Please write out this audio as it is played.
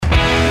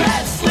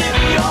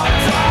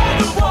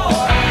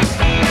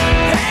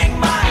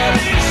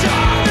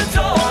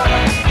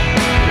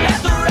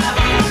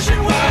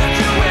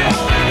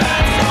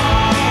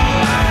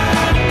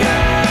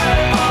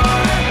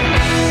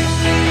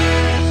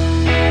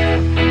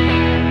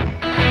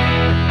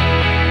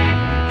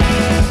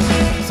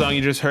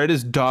just heard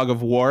is Dog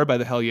of War by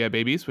the Hell Yeah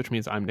Babies, which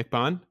means I'm Nick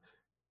Bond.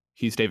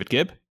 He's David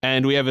Gibb.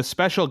 And we have a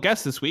special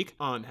guest this week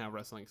on How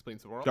Wrestling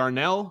Explains the World,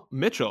 Darnell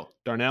Mitchell.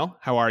 Darnell,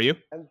 how are you?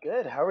 I'm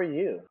good. How are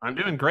you? I'm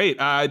doing great.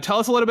 Tell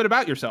us a little bit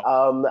about yourself.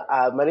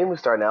 My name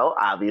is Darnell,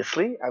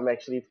 obviously. I'm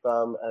actually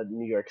from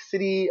New York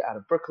City, out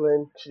of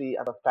Brooklyn. Actually,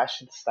 I'm a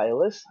fashion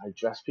stylist. I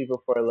dress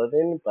people for a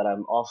living, but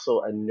I'm also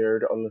a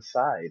nerd on the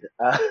side.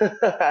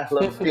 I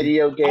love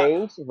video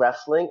games,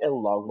 wrestling, and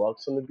long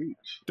walks on the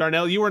beach.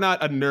 Darnell, you were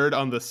not a nerd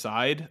on the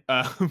side.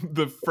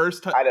 The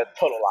first time, I know,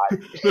 total lie.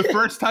 The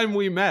first time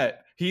we met,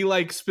 he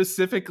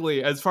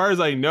specifically, as far as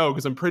I know,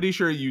 because I'm pretty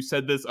sure you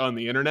said this on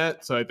the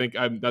internet, so I think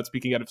I'm not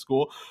speaking out of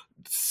school,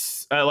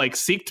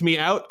 seeked me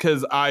out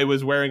because I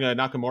was wearing a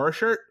Nakamura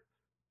shirt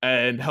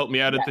and helped me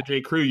out at the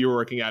J. Crew you were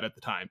working at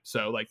the time.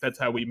 So that's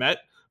how we met.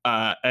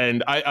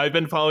 And I've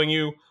been following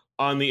you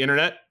on the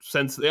internet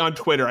on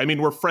Twitter. I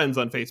mean, we're friends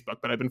on Facebook,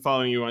 but I've been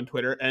following you on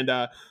Twitter, and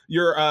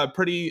you're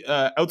pretty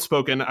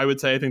outspoken, I would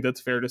say. I think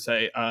that's fair to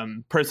say.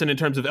 Person in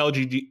terms of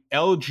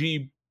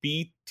LGBTQ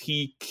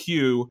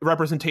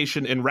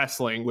representation in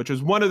wrestling, which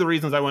is one of the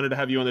reasons I wanted to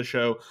have you on the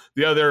show.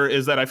 The other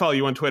is that I follow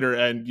you on Twitter,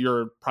 and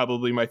you're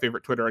probably my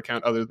favorite Twitter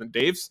account other than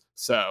Dave's.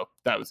 So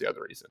that was the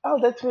other reason. Oh,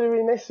 that's really,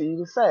 really nice of you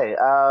to say.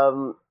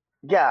 I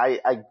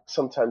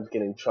sometimes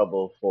get in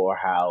trouble for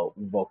how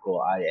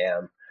vocal I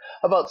am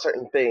about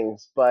certain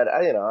things, but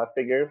I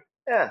figure,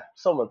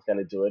 someone's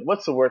gonna do it.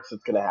 What's the worst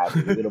that's gonna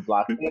happen? You're gonna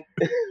block me?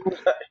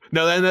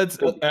 No, and that's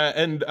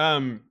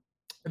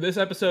this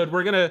episode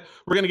we're gonna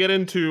get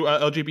into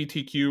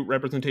LGBTQ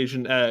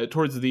representation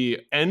towards the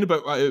end,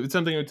 but it's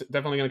something that's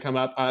definitely gonna come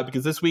up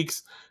because this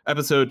week's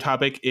episode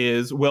topic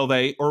is will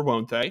they or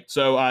won't they.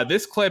 So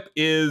this clip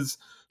is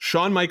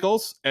Shawn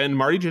Michaels and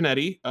Marty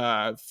Jannetty.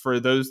 For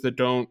those that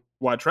don't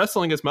watch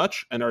wrestling as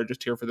much and are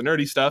just here for the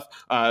nerdy stuff,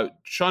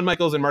 Shawn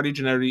Michaels and Marty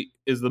Jannetty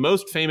is the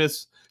most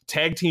famous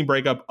tag team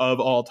breakup of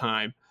all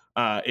time.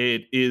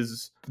 It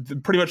is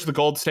pretty much the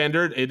gold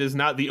standard. It is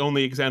not the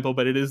only example,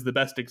 but it is the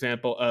best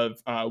example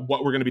of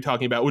what we're going to be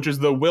talking about, which is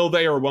the will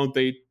they or won't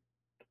they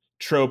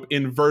trope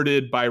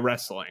inverted by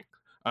wrestling.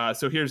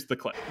 So here's the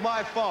clip.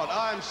 My fault.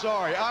 I'm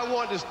sorry. I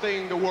want this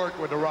thing to work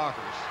with the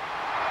Rockers.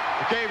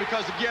 Okay,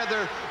 because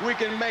together we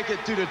can make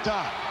it to the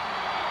top.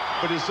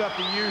 But it's up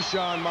to you,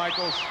 Shawn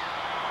Michaels.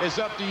 It's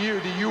up to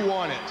you. Do you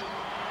want it?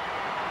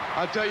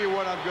 I'll tell you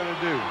what I'm going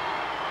to do.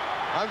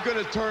 I'm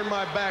going to turn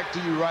my back to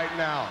you right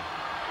now.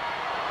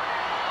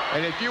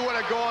 And if you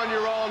want to go on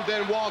your own,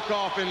 then walk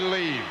off and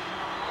leave.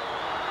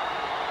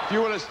 If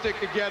you want to stick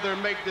together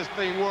and make this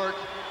thing work,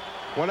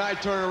 when I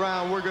turn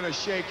around, we're going to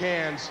shake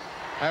hands,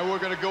 and we're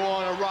going to go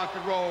on a rock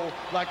and roll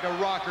like the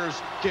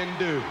Rockers can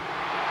do.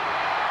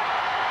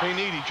 They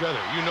need each other.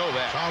 You know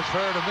that. Sounds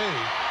fair to me.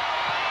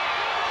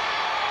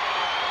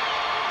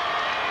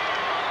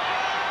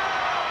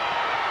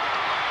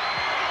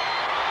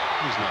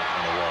 He's not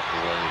going to walk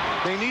away.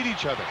 They need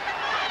each other.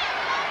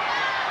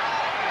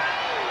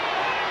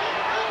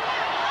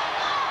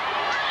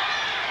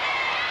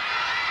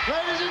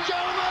 Ladies and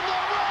gentlemen, the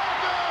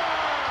Rockers!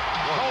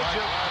 Told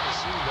you. Glad to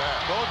see that.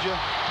 Told you.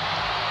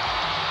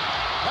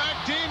 Tag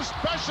team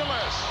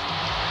specialists.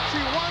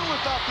 See, one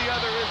without the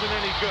other isn't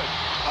any good.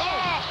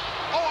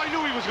 Oh, I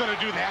knew he was going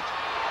to do that.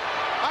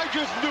 I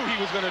just knew he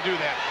was going to do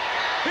that.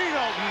 He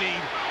don't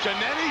need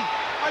Jannetty.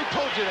 I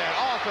told you that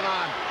off and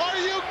on. Are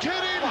you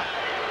kidding?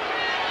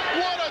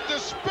 What a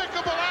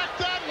despicable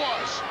act that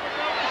was.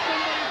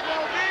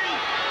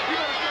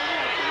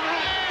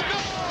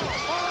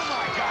 Oh,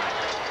 my God.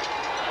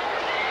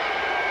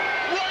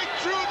 Right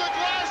through the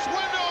glass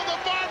window of the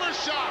barber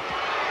shop.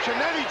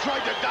 Jannetty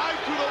tried to dive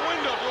through the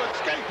window to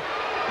escape.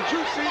 Did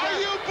you see that? Are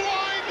you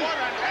blind?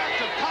 What an act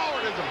of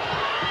cowardism.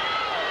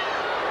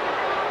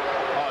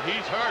 Oh,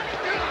 he's hurt.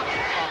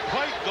 A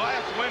plate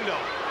glass window.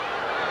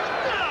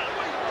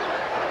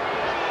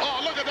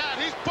 Oh, look at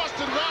that. He's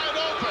busted wide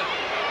open.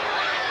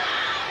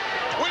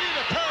 We need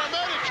a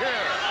paramedic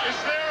here. Is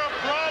there a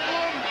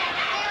problem?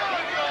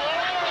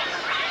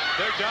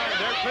 They're done.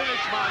 They're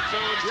finished,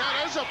 Monsoon. Yeah,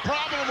 there's a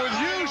problem with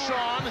you,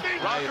 Shawn.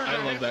 I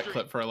love that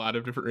clip for a lot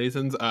of different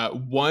reasons.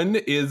 One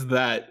is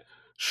that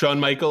Shawn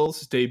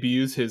Michaels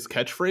debuts his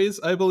catchphrase,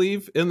 I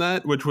believe, in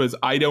that, which was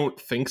 "I don't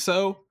think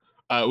so,"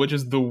 which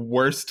is the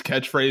worst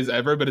catchphrase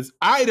ever, but it's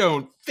 "I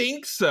don't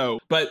think so."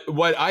 But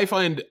what I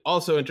find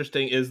also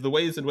interesting is the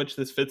ways in which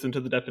this fits into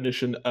the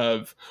definition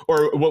of,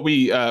 or what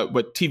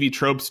TV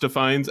tropes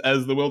defines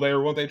as the will they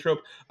or won't they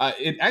trope.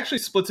 It actually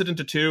splits it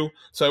into two.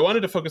 So I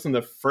wanted to focus on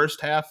the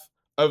first half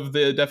of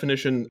the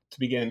definition to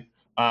begin.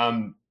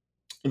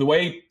 The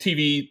way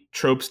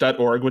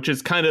tvtropes.org, which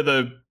is kind of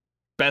the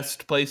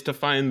best place to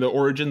find the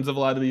origins of a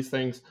lot of these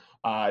things,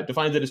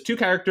 defines it as two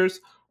characters,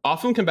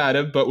 often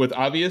combative, but with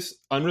obvious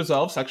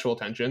unresolved sexual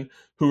tension,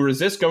 who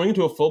resist going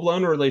into a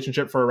full-blown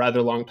relationship for a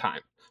rather long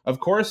time. Of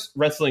course,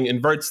 wrestling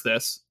inverts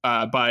this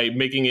by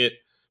making it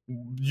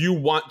you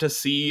want to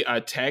see a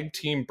tag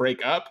team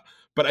break up.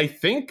 But I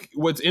think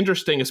what's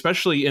interesting,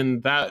 especially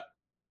in that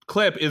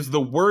clip, is the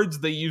words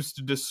they use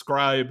to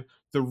describe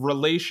the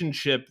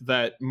relationship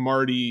that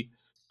Marty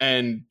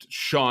and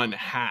Shawn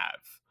have.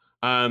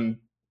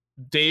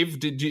 Dave,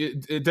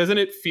 doesn't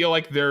it feel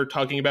like they're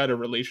talking about a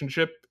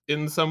relationship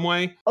in some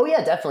way? Oh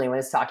yeah, definitely. When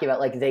it's talking about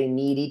like they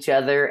need each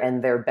other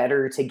and they're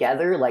better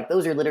together, like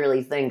those are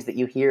literally things that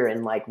you hear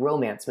in like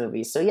romance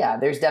movies. So yeah,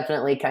 there's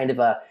definitely kind of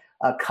a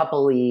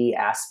coupley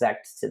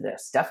aspect to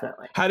this,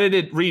 definitely. How did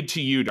it read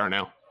to you,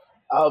 Darnell?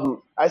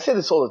 I say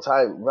this all the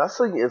time.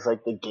 Wrestling is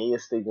like the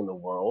gayest thing in the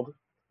world.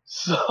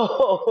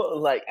 So,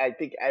 like, I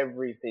think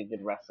everything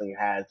in wrestling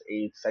has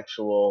a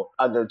sexual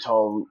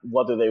undertone,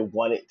 whether they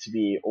want it to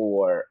be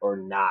or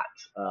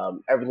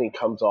not. Everything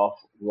comes off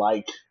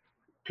like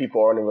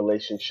people are in a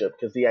relationship,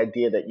 because the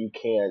idea that you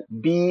can't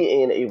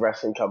be in a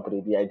wrestling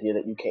company, the idea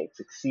that you can't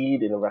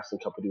succeed in a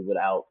wrestling company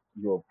without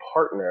your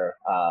partner,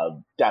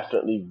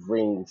 definitely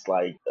rings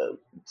like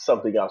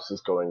something else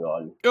is going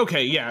on.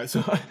 Okay, yeah.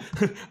 So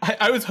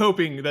I was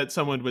hoping that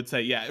someone would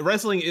say, yeah,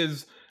 wrestling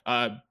is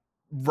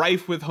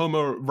rife with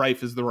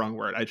rife is the wrong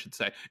word, I should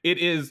say.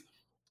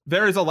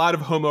 There is a lot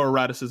of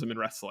homoeroticism in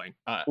wrestling.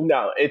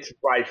 No, it's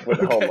rife with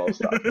homo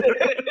stuff.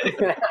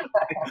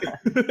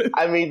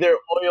 I mean, they're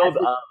oiled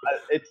up.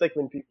 It's like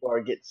when people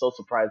get so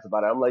surprised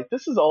about it. I'm like,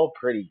 this is all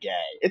pretty gay.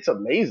 It's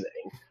amazing,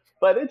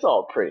 but it's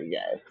all pretty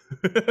gay.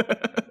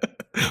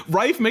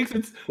 Rife makes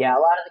it. Yeah, a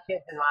lot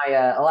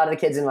of the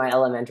kids in my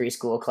elementary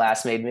school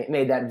class made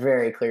that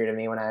very clear to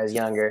me when I was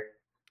younger.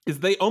 Is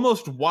they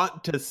almost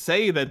want to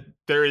say that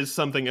there is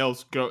something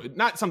else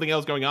not something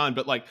else going on,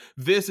 but like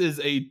this is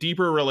a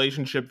deeper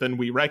relationship than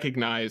we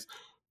recognize.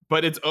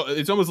 But it's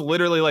almost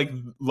literally like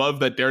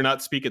love that dare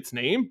not speak its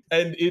name,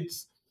 and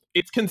it's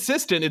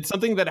consistent. It's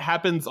something that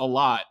happens a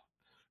lot,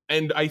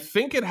 and I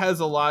think it has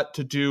a lot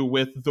to do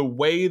with the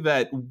way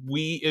that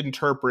we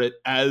interpret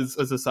as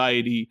a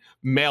society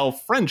male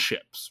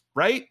friendships,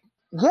 right?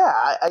 Yeah,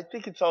 I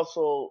think it's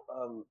also.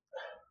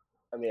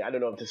 I mean, I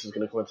don't know if this is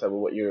going to coincide with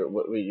what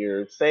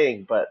you're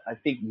saying, but I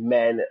think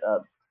men,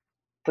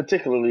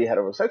 particularly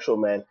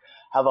heterosexual men,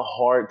 have a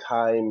hard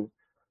time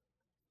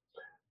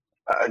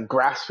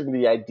grasping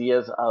the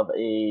ideas of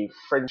a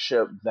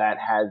friendship that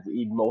has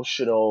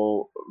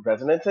emotional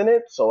resonance in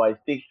it. So I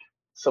think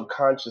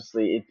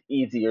subconsciously it's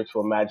easier to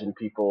imagine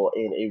people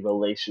in a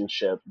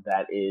relationship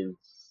that is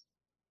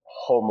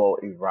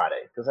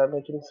homoerotic. Does that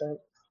make any sense?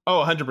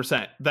 Oh,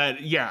 100%.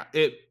 That, yeah,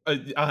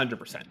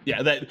 100%.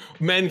 Yeah, that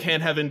men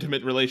can't have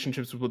intimate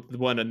relationships with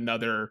one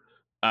another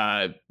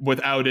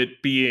without it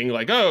being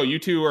like, oh, you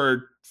two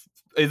are.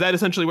 Is that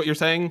essentially what you're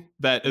saying?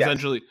 That yes.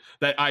 Essentially,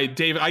 that I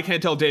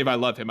can't tell Dave I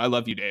love him. I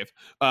love you, Dave.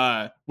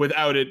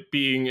 Without it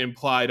being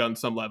implied on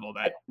some level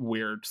that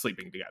we're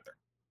sleeping together.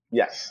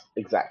 Yes,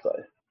 exactly.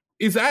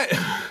 Is that?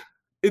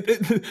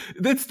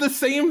 It's the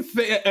same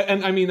thing,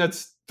 and I mean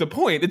that's the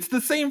point. It's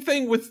the same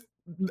thing with.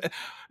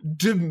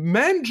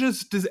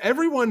 Does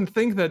everyone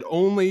think that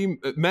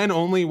men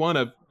only want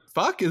to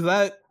fuck? Is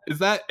that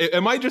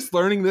am I just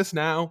learning this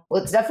now?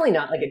 Well, it's definitely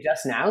not like a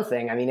just now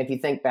thing. I mean, if you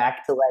think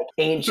back to like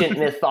ancient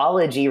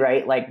mythology,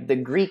 right? Like the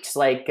Greeks,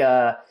 like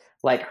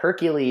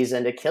Hercules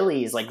and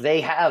Achilles, like they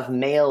have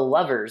male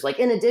lovers, like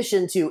in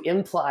addition to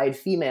implied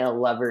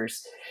female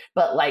lovers.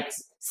 But like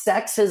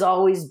sex has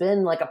always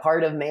been like a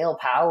part of male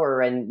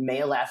power and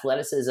male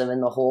athleticism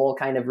and the whole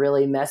kind of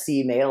really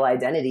messy male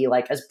identity,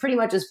 like as pretty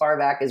much as far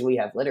back as we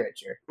have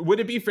literature. Would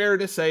it be fair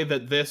to say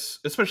that this,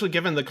 especially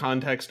given the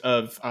context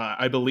of,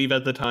 I believe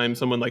at the time,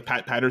 someone like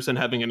Pat Patterson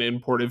having an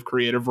important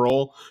creative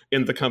role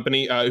in the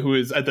company, who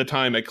is at the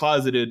time a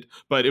closeted,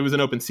 but it was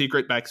an open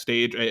secret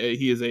backstage.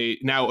 He is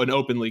now an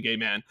openly gay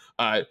man.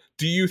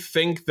 Do you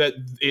think that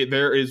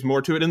there is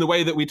more to it in the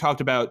way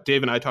that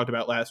Dave and I talked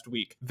about last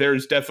week?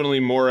 There's definitely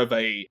more of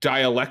a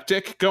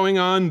dialectic going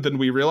on than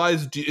we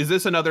realized. Is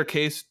this another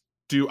case,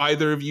 do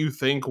either of you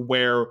think,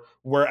 where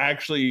we're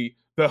actually,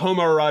 the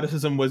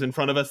homoeroticism was in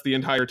front of us the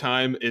entire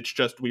time, it's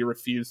just we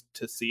refused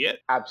to see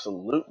it?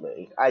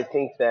 Absolutely. I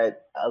think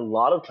that a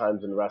lot of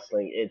times in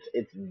wrestling,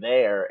 it's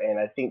there, and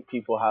I think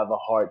people have a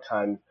hard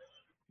time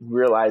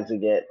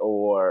realizing it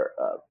or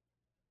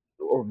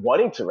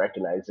wanting to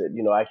recognize it.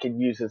 You know, I could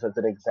use this as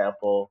an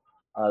example.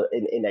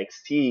 In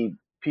NXT,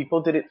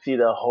 people didn't see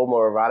the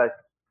homoerotic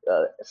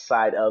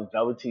side of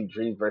Velveteen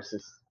Dream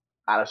versus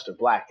Aleister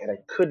Black, and I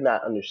could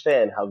not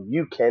understand how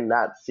you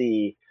cannot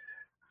see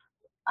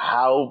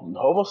how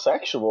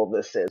homosexual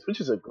this is, which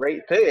is a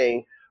great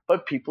thing,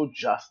 but people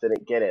just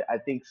didn't get it. I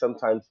think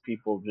sometimes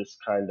people just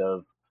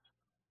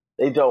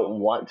they don't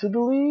want to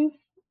believe,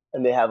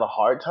 and they have a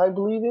hard time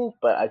believing,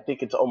 but I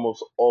think it's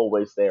almost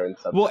always there in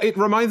some. Well, it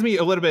reminds me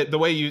a little bit, the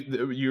way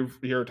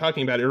you're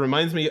talking about it, it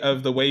reminds me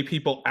of the way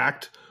people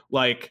act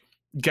like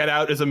Get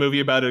Out is a movie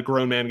about a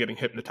grown man getting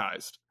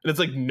hypnotized. And it's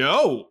like,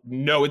 no,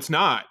 it's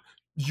not.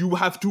 You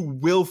have to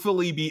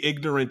willfully be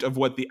ignorant of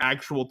what the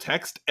actual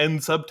text and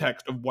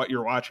subtext of what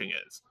you're watching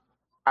is.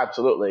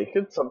 Absolutely.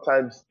 Because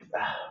sometimes,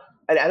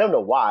 and I don't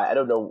know why, I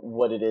don't know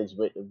what it is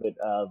with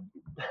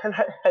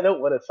I don't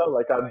want to sound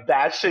like I'm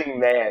bashing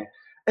man.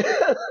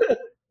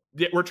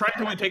 Yeah, we're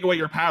trying to take away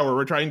your power.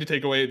 We're trying to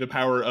take away the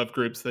power of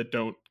groups that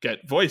don't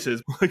get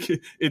voices. Like,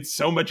 it's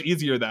so much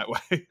easier that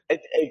way.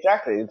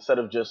 Exactly. Instead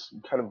of just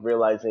kind of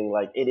realizing,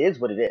 like, it is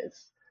what it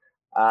is.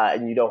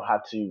 and you don't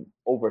have to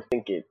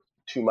overthink it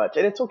too much.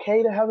 And it's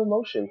okay to have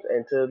emotions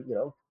and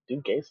to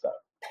do gay stuff.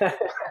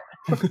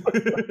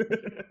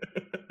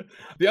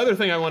 The other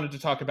thing I wanted to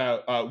talk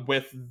about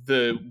with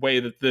the way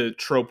that the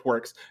trope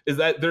works is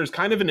that there's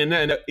kind of an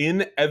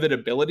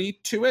inevitability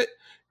to it.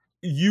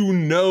 You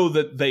know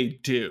that they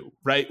do,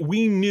 right?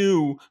 We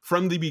knew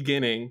from the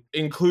beginning,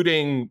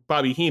 including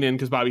Bobby Heenan,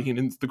 because Bobby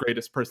Heenan's the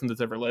greatest person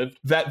that's ever lived,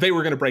 that they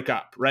were going to break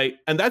up, right?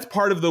 And that's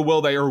part of the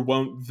will they or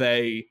won't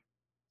they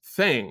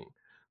thing.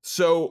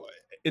 So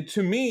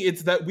to me,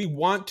 it's that we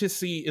want to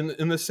see,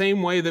 in the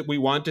same way that we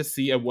want to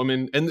see a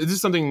woman, and this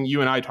is something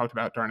you and I talked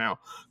about, Darnell,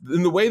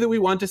 in the way that we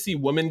want to see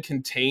women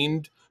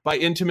contained by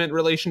intimate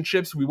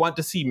relationships, we want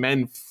to see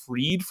men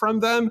freed from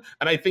them.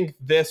 And I think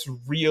this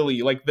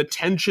really, like the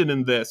tension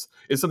in this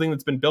is something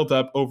that's been built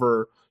up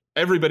over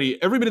everybody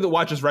that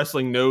watches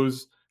wrestling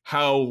knows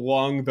how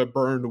long the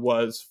burn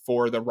was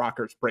for the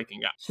Rockers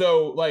breaking up.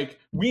 So like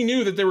we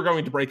knew that they were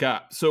going to break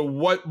up. So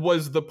what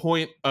was the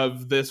point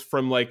of this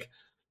from like,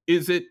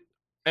 is it,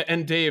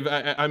 and Dave,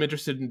 I'm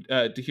interested in,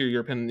 to hear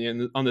your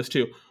opinion on this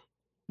too.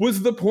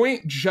 Was the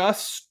point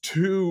just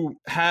to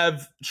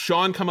have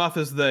Shawn come off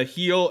as the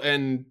heel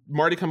and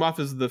Marty come off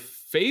as the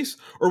face?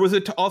 Or was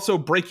it to also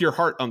break your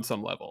heart on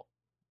some level?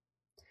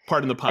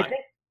 Pardon the pun.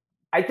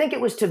 I think it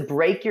was to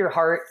break your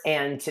heart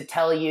and to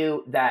tell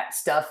you that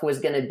stuff was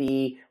going to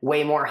be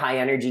way more high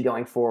energy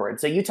going forward.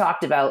 So you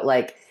talked about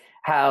like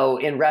how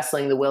in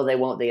wrestling, the will they,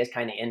 won't they is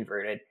kind of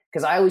inverted.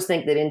 Because I always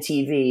think that in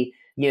TV,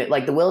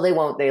 like the will they,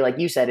 won't they, like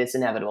you said, it's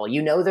inevitable.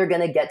 You know they're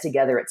going to get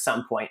together at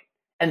some point.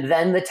 And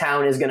then the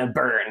town is going to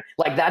burn.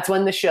 Like that's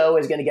when the show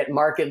is going to get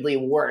markedly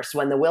worse.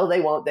 When the will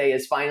they, won't they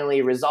is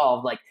finally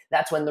resolved, like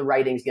that's when the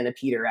writing's going to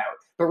peter out.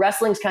 But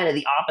wrestling's kind of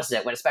the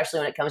opposite,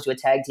 especially when it comes to a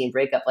tag team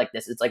breakup like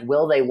this. It's like,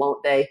 will they,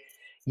 won't they?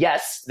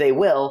 Yes, they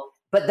will.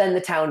 But then the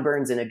town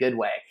burns in a good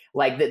way.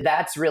 Like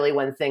that's really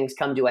when things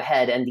come to a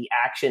head and the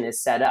action is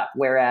set up.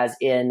 Whereas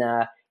in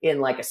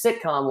like a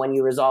sitcom, when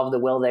you resolve the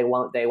will they,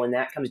 won't they, when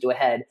that comes to a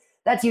head,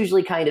 that's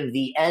usually kind of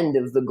the end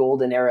of the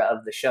golden era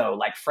of the show.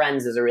 Like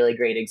Friends is a really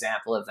great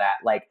example of that.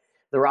 Like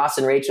the Ross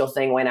and Rachel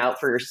thing went on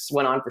for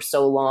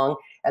so long.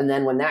 And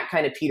then when that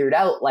kind of petered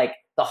out, like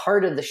the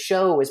heart of the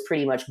show was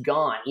pretty much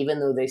gone, even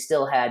though they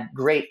still had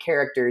great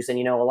characters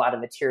and, a lot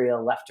of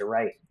material left to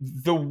write.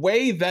 The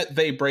way that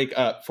they break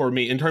up for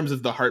me in terms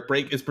of the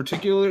heartbreak is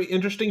particularly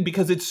interesting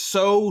because it's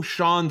so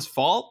Shawn's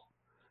fault.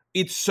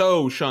 It's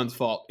so Shawn's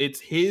fault.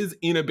 It's his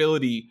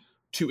inability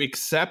to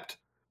accept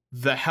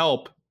the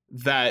help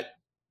that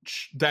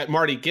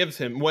Marty gives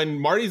him. When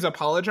Marty's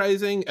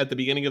apologizing at the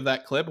beginning of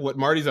that clip, what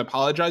Marty's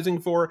apologizing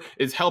for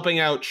is helping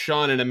out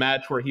Shawn in a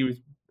match where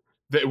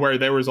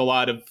there was a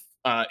lot of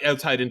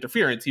outside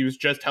interference. He was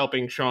just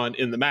helping Shawn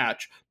in the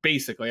match,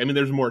 basically. I mean,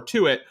 there's more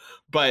to it,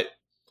 but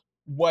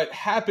what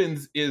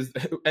happens is,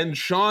 and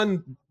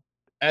Shawn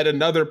at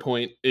another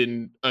point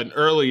in an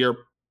earlier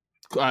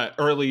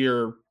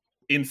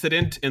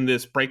incident in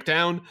this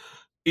breakdown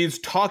is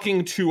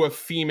talking to a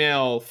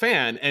female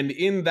fan. And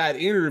in that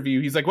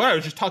interview, he's like, well, I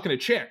was just talking to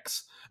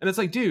chicks. And it's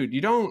like, dude,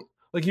 you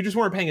just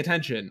weren't paying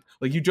attention.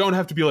 Like, you don't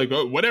have to be like,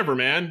 oh, whatever,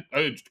 man,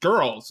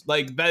 girls.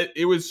 Like that,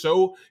 he's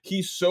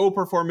so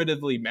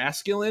performatively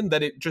masculine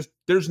that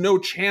there's no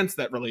chance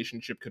that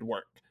relationship could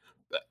work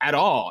at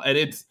all.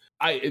 And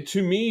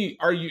to me,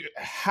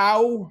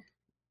 how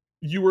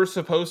you were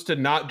supposed to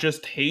not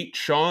just hate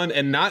Shawn,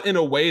 and not in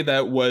a way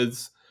that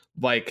was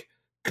like,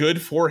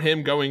 good for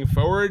him going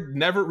forward,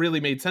 never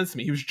really made sense to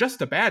me. He was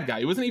just a bad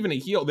guy. He wasn't even a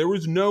heel. There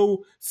was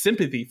no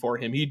sympathy for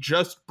him. He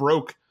just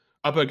broke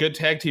up a good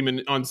tag team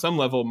and on some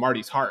level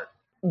Marty's heart.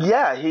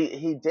 Yeah,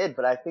 he did.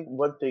 But I think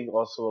one thing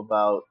also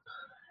about,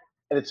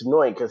 and it's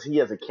annoying because he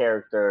as a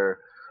character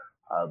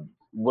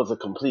was a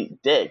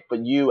complete dick,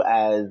 but you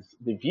as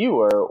the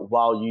viewer,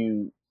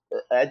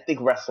 I think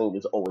wrestling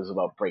is always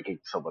about breaking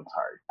someone's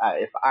heart.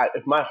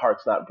 If my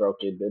heart's not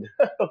broken,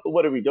 then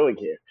what are we doing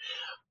here?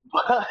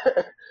 But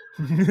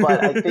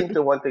I think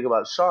the one thing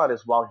about Shawn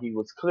is, while he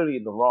was clearly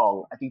in the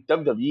wrong, I think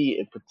WWE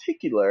in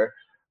particular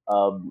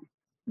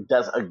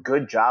does a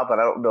good job,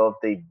 and I don't know if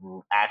they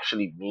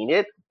actually mean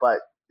it, but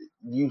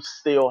you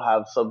still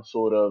have some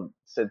sort of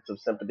sense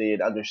of sympathy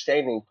and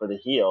understanding for the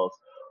heels.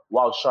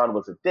 While Shawn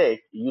was a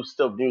dick, you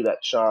still knew that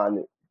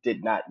Shawn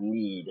did not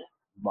need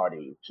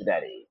Marty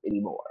Jannetty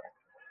anymore.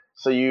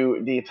 So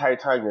the entire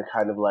time you're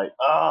kind of like,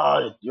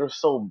 oh, you're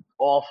so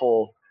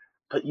awful,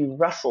 but you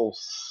wrestle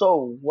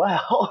so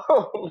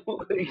well.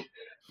 Like,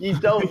 you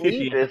don't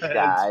need this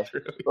guy.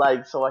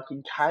 Like, so I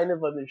can kind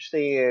of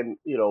understand,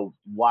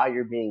 why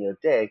you're being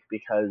a dick,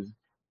 because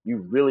you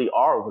really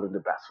are one of the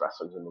best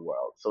wrestlers in the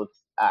world. So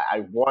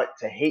I want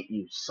to hate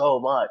you so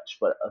much,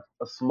 but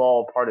a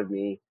small part of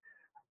me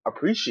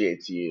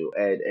appreciates you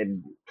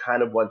and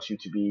kind of wants you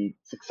to be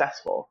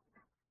successful.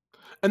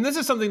 And this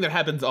is something that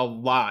happens a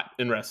lot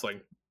in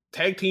wrestling.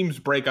 Tag teams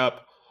break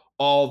up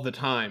all the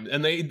time,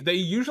 and they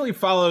usually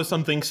follow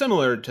something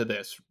similar to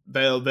this.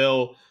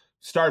 They'll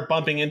start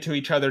bumping into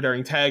each other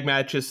during tag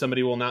matches.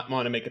 Somebody will not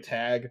want to make a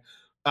tag.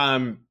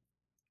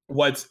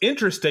 what's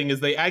interesting is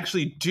they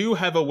actually do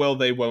have a will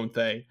they, won't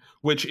they,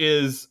 which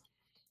is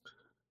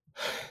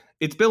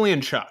it's Billy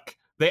and Chuck.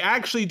 They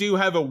actually do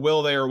have a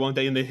will they or won't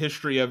they in the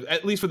history of,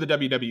 at least for the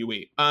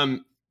WWE.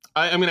 I'm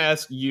going to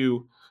ask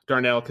you,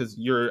 Darnell, because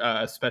you're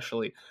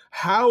especially,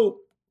 how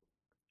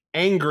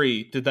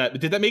angry did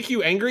that make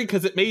you angry?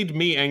 Because it made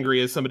me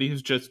angry as somebody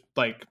who's just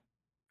like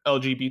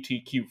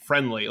LGBTQ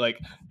friendly. Like,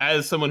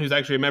 as someone who's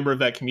actually a member of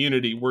that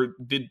community,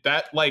 did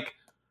that like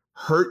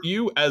hurt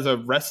you as a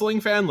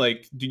wrestling fan?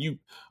 Like,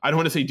 I don't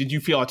want to say did you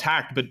feel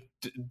attacked, but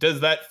does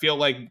that feel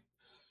like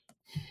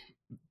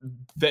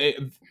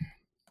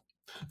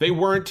they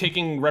weren't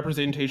taking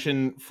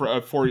representation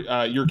for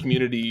your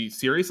community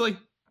seriously?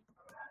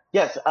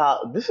 Yes,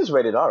 this is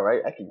rated R,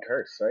 right? I can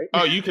curse, right?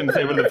 Oh, you can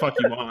say whatever the fuck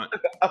you want.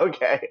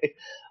 Okay.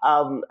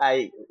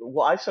 I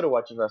started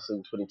watching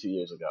wrestling 22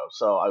 years ago,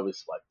 so I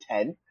was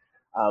 10.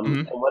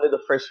 And one of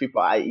the first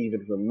people I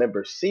even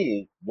remember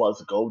seeing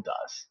was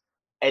Goldust,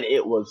 and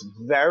it was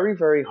very,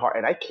 very hard.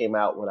 And I came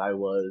out when I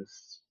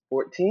was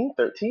 14,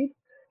 13.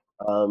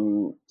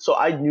 So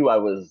I knew I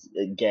was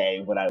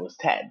gay when I was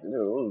 10. It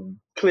was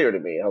clear to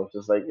me. I was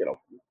just like,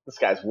 this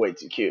guy's way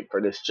too cute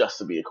for this just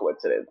to be a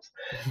coincidence.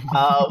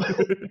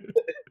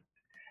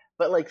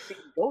 But like seeing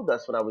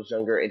Goldust when I was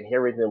younger and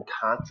hearing them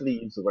constantly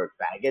use the word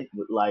faggot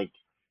like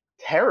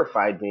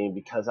terrified me,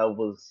 because I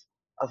was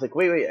like,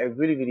 wait, I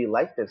really, really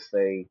like this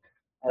thing.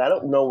 And I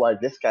don't know why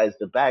this guy's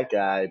the bad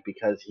guy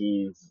because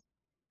he's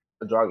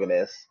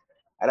androgynous.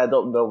 And I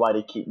don't know why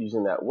they keep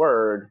using that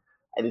word.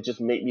 And it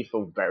just made me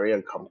feel very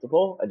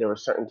uncomfortable. And there were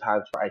certain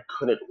times where I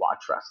couldn't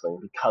watch wrestling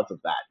because of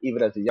that,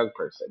 even as a young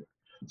person.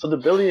 So the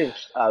Billy and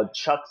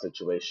Chuck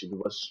situation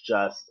was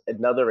just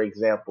another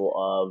example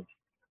of,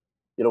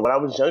 when I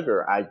was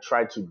younger, I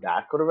tried to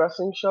not go to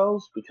wrestling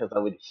shows because I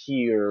would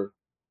hear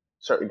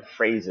certain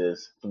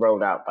phrases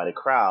thrown out by the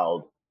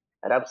crowd.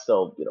 And I'm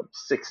still,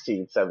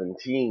 16,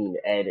 17,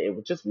 and it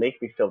would just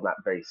make me feel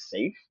not very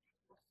safe.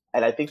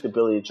 And I think the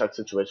Billy and Chuck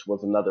situation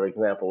was another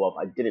example of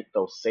I didn't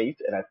feel safe,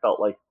 and I felt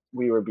like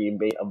we were being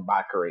made a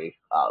mockery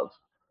of.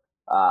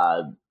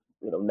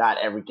 Not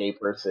every gay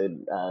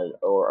person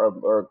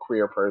or a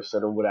queer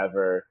person or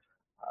whatever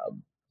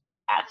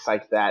acts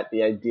like that.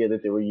 The idea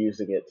that they were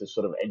using it to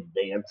sort of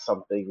advance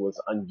something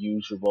was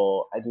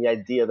unusual, and the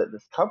idea that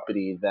this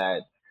company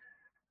that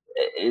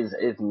is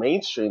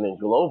mainstream and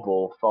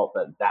global felt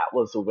that that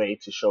was a way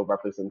to show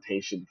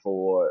representation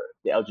for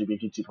the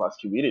LGBTQ plus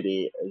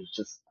community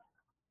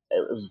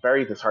it was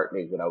very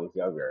disheartening when I was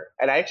younger,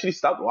 and I actually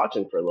stopped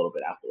watching for a little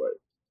bit afterwards.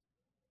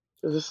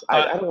 It was just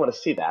I don't want to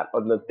see that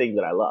on the thing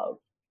that I love.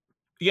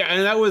 Yeah,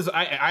 and that was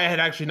I had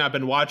actually not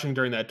been watching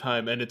during that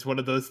time, and it's one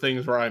of those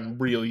things where I'm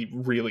really,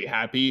 really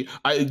happy.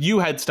 You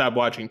had stopped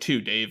watching too,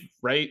 Dave,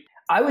 right?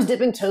 I was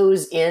dipping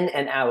toes in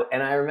and out,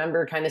 and I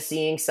remember kind of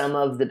seeing some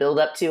of the build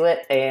up to it,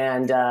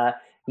 and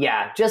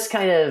just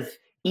kind of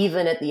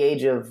even at the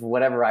age of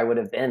whatever I would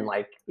have been,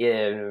 like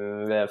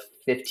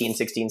 15,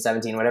 16,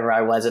 17, whatever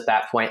I was at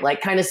that point,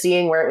 like kind of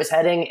seeing where it was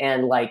heading,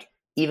 and like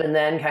even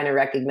then kind of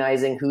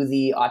recognizing who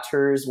the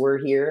auteurs were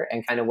here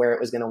and kind of where it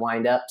was going to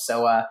wind up.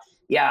 So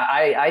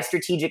I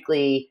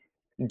strategically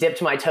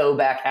dipped my toe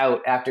back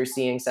out after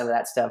seeing some of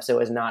that stuff so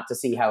as not to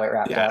see how it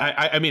wrapped up.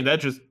 I mean,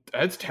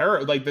 that's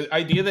terrible. Like, the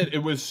idea that it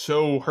was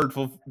so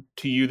hurtful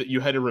to you that you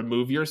had to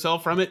remove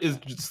yourself from it is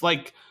just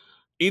like,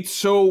 it's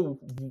so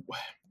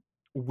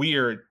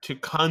weird to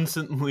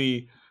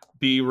constantly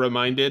be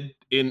reminded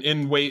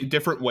in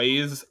different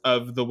ways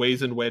of the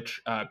ways in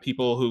which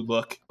people who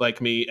look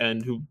like me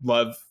and who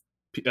love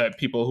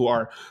people who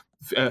are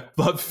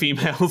love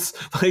females,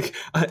 like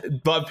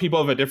love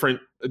people of a different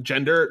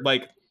gender,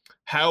 like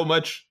how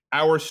much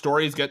our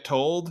stories get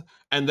told,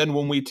 and then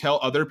when we tell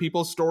other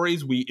people's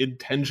stories, we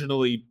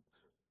intentionally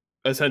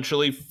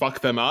essentially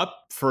fuck them up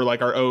for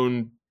like our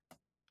own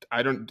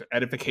not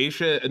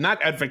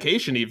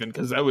edification even,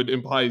 because that would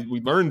imply we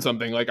learn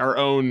something, like our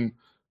own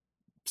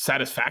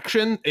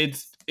satisfaction.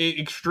 It's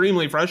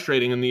extremely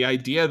frustrating, and the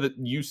idea that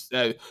you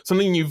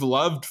something you've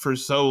loved for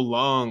so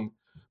long,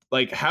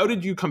 like, how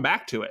did you come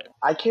back to it?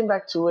 I came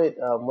back to it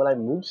when I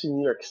moved to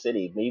New York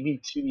City, maybe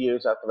 2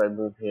 years after I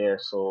moved here,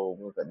 so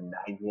what was it,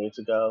 9 years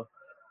ago.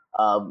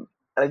 And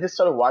I just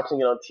started watching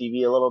it on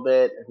TV a little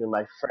bit, and then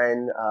my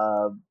friend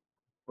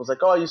was like,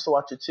 "Oh, I used to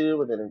watch it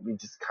too," and then we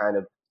just kind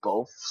of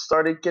both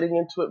started getting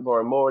into it more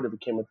and more, and it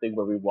became a thing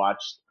where we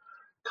watched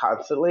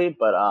constantly.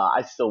 But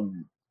I still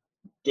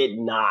did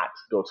not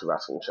go to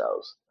wrestling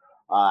shows.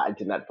 I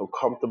did not feel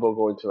comfortable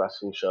going to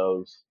wrestling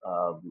shows.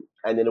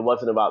 And then it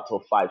wasn't about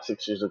till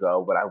 5-6 years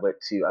ago when I went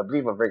to, I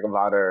believe, a Ring of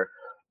Honor,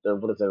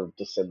 the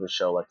December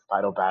show, like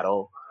Final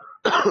Battle,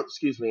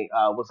 excuse me,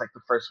 was like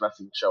the first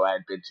wrestling show I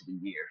had been to in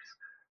years.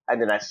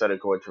 And then I started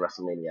going to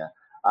WrestleMania.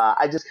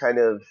 I just kind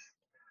of,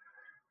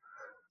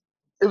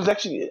 it was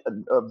actually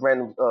a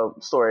random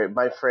story.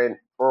 My friend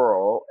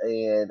Earl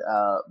and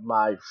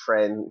my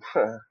friend,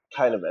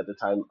 kind of at the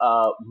time,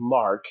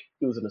 Mark,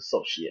 he was an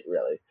associate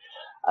really.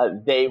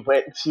 They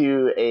went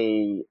to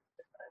a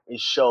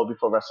show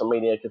before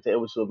WrestleMania because it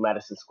was with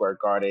Madison Square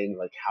Garden,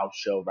 like house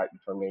show right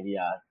before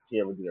Mania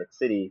here in New York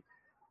City.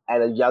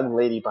 and a young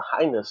lady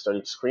behind us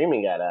started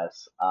screaming at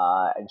us,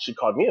 and she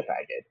called me a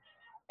faggot.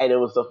 And it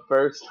was the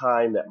first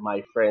time that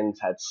my friends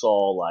had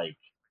saw like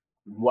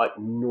what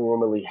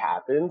normally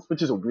happens,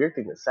 which is a weird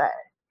thing to say,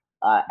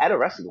 at a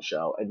wrestling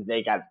show, and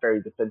they got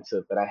very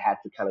defensive, and I had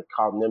to kind of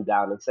calm them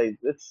down and say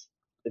it's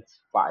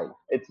fine,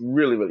 it's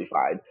really really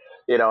fine.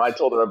 I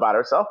told her about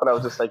herself, and I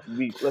was just like,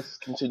 let's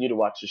continue to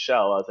watch the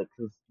show. I was like,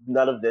 'cause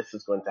none of this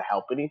is going to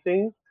help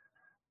anything,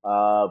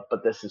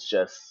 but this is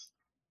just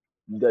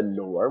the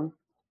norm.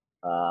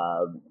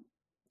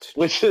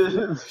 Which is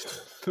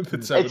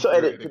and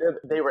so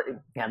they were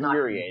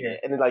infuriated,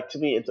 and like to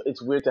me,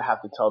 it's weird to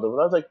have to tell them.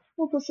 And I was like,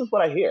 well, this is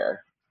what I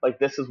hear. Like,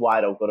 this is why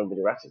I don't go to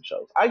many wrestling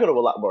shows. I go to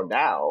a lot more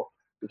now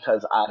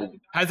because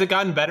has it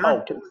gotten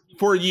better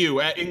for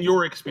you in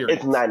your experience?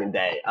 It's night and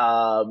day.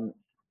 I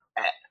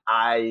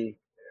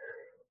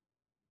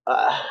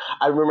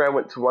remember I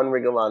went to one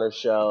Ring of Honor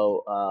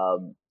show,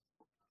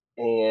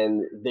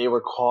 and they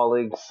were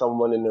calling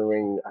someone in the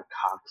ring a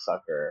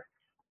cocksucker.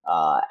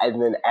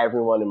 And then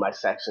everyone in my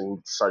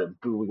section started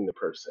booing the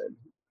person.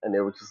 And they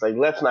were just like,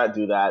 let's not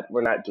do that.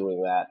 We're not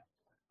doing that.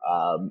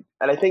 And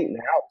I think now...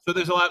 So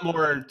there's a lot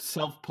more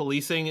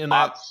self-policing in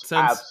that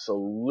sense?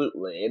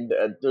 Absolutely. And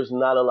there's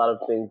not a lot of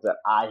things that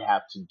I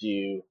have to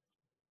do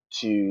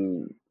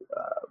to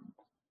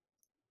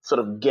sort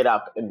of get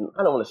up and,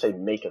 I don't want to say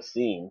make a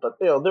scene, but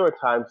there were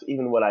times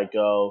even when I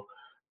go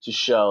to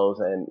shows,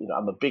 and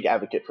I'm a big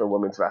advocate for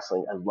women's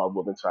wrestling. I love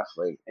women's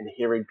wrestling, and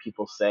hearing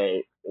people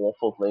say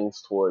awful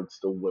things towards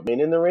the women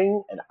in the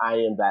ring, and I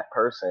am that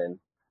person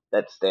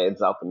that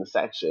stands up in the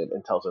section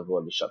and tells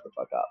everyone to shut the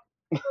fuck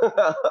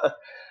up.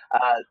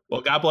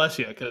 Well, God bless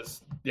you,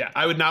 because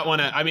I would not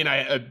want to. I mean,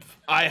 I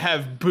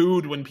have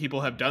booed when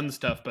people have done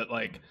stuff, but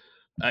like,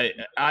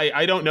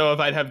 I don't know if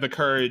I'd have the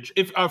courage.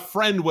 If a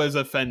friend was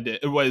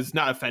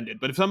not offended,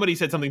 but if somebody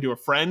said something to a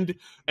friend,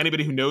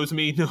 anybody who knows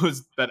me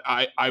knows that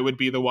I would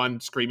be the one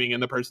screaming in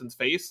the person's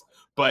face.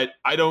 But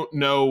I don't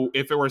know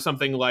if it were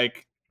something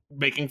like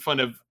making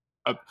fun of.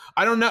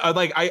 I don't know.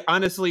 Like, I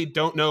honestly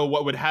don't know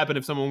what would happen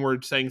if someone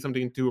were saying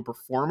something to a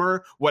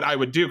performer, what I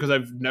would do, because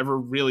I've never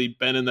really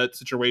been in that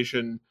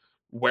situation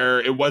where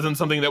it wasn't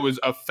something that was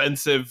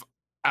offensive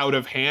out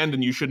of hand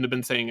and you shouldn't have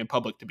been saying in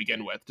public to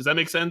begin with. Does that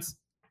make sense?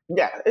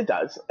 Yeah, it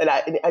does, and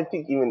I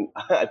think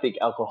I think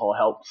alcohol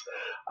helps.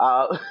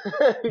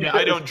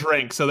 I don't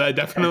drink, so that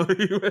definitely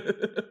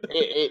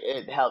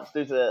it helps.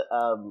 There's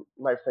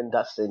my friend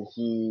Dustin.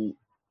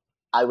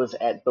 I was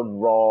at the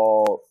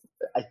Raw.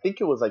 I think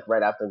it was like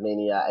right after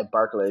Mania at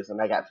Barclays,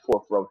 and I got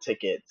 4th row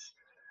tickets,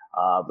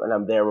 and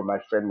I'm there with my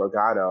friend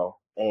Morgano,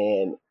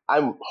 and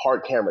I'm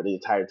hard camera the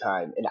entire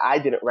time, and I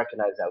didn't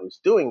recognize I was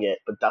doing it,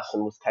 but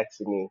Dustin was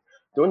texting me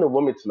during the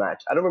women's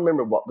match. I don't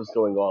remember what was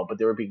going on, but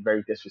they were being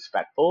very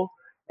disrespectful,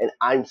 and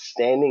I'm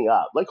standing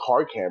up, like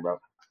hard camera,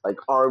 like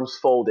arms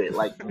folded,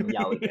 like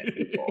yelling at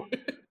people.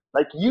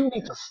 Like, you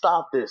need to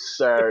stop this,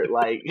 sir.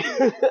 Like,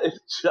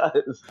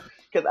 just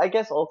because I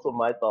guess also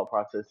my thought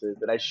process is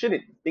that I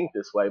shouldn't think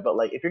this way, but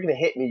like, if you're gonna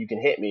hit me, you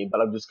can hit me, but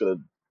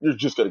you're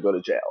just gonna go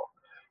to jail.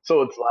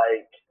 So it's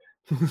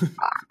like,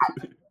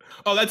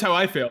 oh, that's how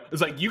I feel.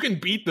 It's like, you can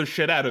beat the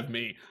shit out of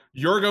me.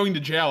 You're going to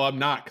jail. I'm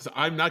not, because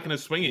I'm not going to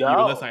swing at you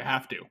unless I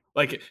have to.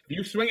 Like, if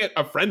you swing at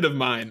a friend of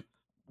mine,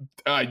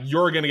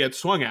 you're going to get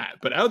swung at.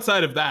 But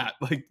outside of that,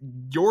 like,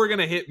 you're going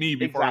to hit me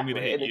before I'm going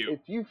to hit you.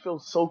 If you feel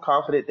so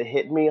confident to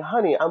hit me,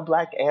 honey, I'm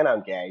black and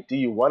I'm gay. Do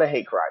you want a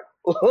hate crime?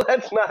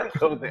 Let's not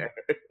go there.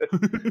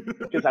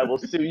 Because I will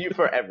sue you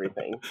for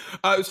everything.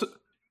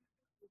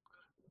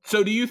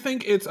 So do you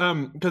think it's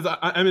because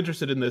I'm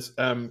interested in this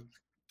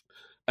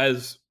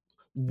as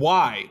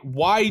why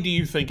do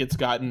you think it's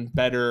gotten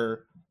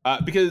better?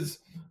 Because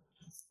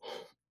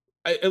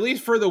at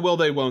least for the will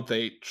they won't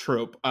they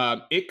trope,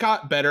 it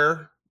got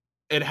better.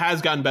 It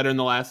has gotten better in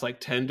the last like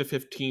 10 to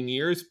 15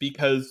 years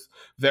because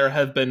there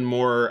have been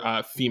more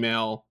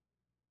female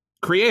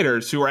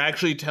creators who are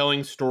actually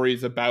telling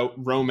stories about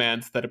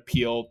romance that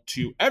appeal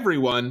to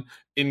everyone,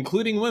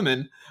 including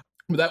women.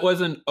 But that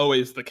wasn't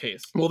always the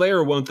case. Will They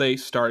or Won't They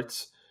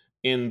starts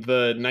in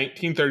the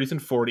 1930s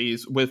and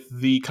 40s with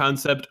the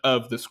concept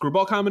of the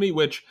screwball comedy,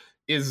 which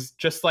is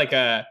just like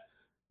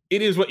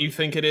it is what you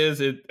think it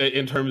is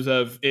in terms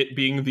of it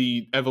being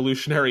the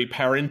evolutionary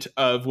parent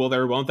of Will They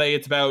or Won't They.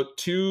 It's about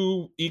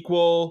two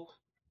equal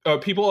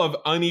people of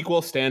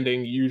unequal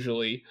standing,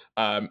 usually.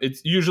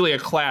 It's usually a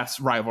class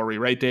rivalry,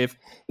 right, Dave?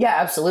 Yeah,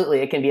 absolutely.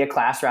 It can be a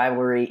class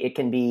rivalry. It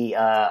can be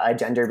a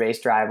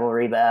gender-based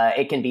rivalry.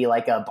 It can be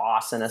like a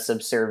boss and a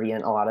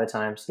subservient a lot of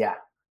times. Yeah.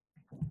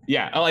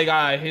 Yeah,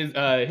 like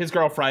his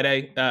girl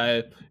Friday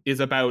is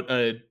about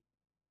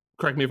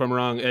correct me if I'm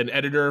wrong, an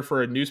editor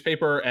for a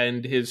newspaper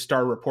and his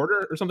star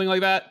reporter or something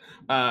like that.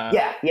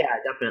 Yeah,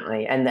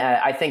 definitely. And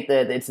I think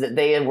that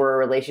they were a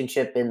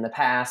relationship in the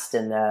past,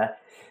 and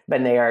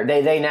but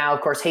they now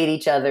of course hate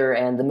each other.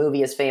 And the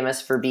movie is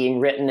famous for being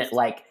written at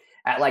like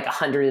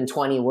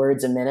 120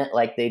 words a minute.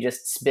 Like, they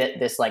just spit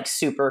this like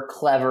super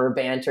clever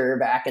banter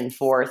back and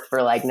forth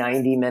for like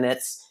 90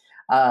 minutes.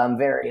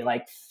 Very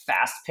like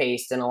fast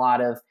paced, and a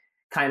lot of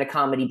kind of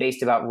comedy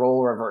based about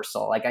role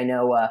reversal. Like I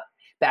know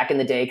back in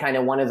the day, kind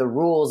of one of the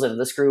rules of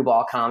the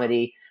screwball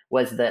comedy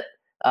was that,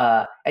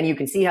 and you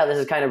can see how this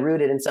is kind of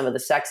rooted in some of the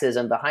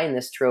sexism behind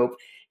this trope,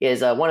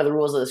 is one of the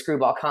rules of the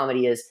screwball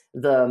comedy is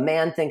the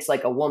man thinks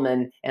like a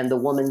woman and the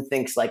woman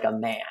thinks like a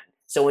man.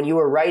 So when you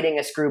were writing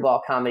a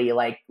screwball comedy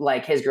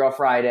like His Girl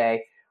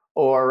Friday,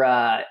 or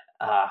I'm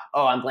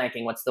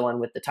blanking, what's the one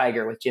with the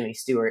tiger with Jimmy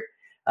Stewart?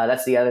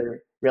 That's the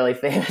other really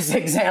famous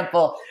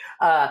example.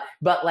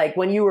 But like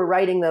when you were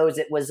writing those,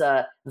 it was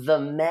the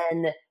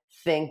men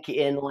think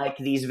in like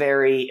these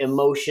very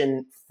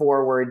emotion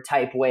forward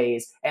type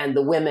ways, and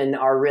the women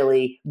are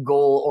really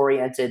goal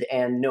oriented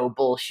and no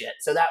bullshit.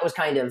 So that was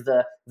kind of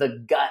the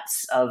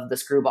guts of the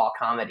screwball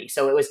comedy.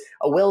 So it was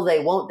a will they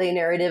won't they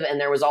narrative,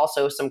 and there was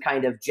also some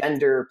kind of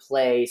gender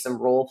play,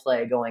 some role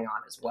play going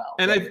on as well.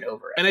 And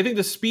I think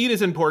the speed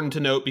is important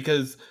to note,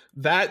 because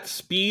that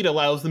speed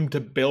allows them to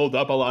build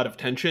up a lot of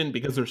tension,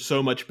 because there's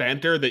so much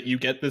banter that you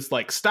get this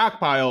like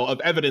stockpile of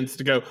evidence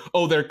to go,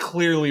 oh, they're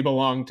clearly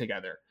belong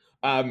together.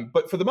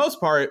 But for the most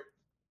part,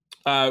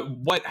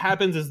 what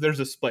happens is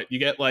there's a split. You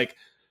get like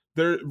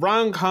the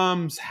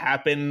rom-coms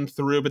happen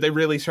through, but they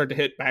really start to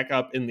hit back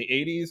up in the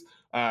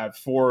 80s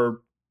for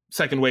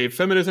second wave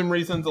feminism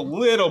reasons a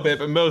little bit,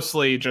 but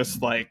mostly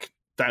just like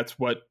that's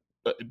what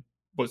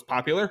was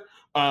popular.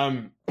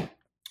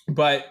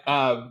 But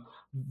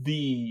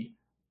the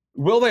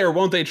will they or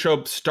won't they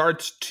trope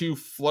starts to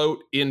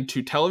float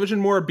into television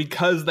more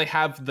because they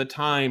have the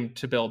time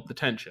to build the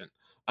tension.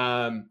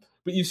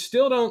 But you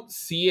still don't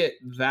see it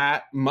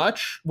that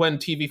much when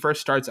TV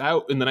first starts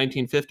out in the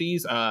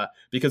 1950s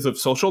because of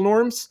social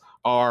norms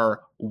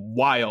are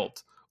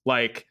wild.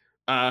 Like,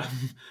 I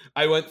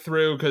went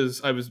through,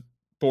 because I was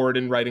bored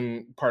in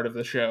writing part of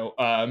the show,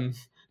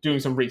 doing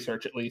some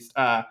research at least,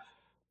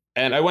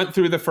 and I went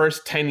through the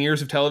first 10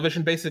 years of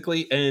television,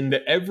 basically, and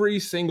every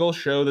single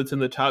show that's in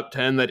the top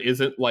 10 that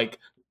isn't like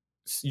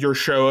your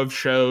show of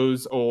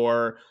shows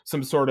or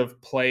some sort of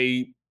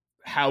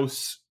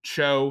playhouse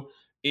show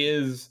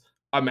is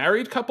a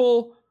married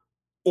couple,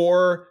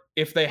 or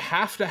if they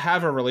have to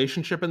have a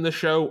relationship in the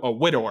show, a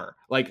widower.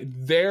 Like,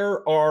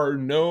 there are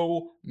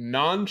no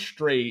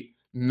non-straight,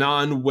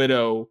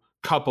 non-widow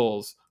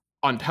couples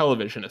on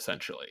television,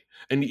 essentially.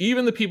 And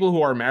even the people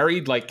who are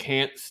married, like,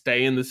 can't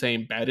stay in the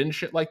same bed and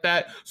shit like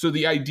that. So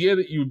the idea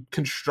that you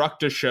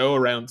construct a show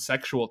around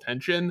sexual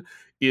tension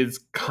is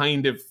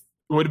kind of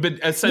would have been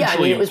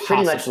essentially I mean, it was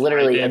pretty much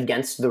literally right?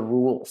 against the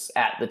rules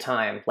at the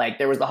time. Like,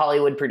 there was the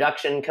Hollywood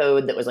production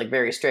code that was like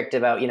very strict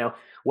about, you know,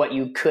 what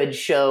you could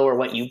show or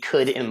what you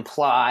could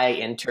imply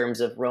in terms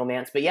of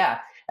romance. But yeah,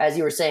 as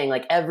you were saying,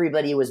 like,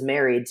 everybody was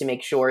married to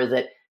make sure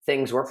that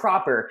things were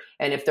proper.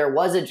 And if there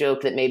was a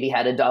joke that maybe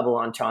had a double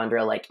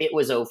entendre, like, it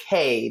was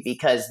okay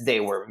because they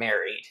were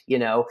married, you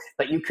know.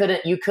 But you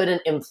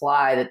couldn't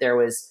imply that there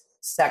was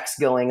sex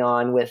going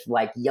on with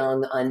like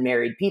young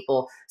unmarried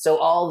people. So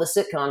all the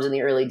sitcoms in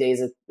the early days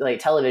of like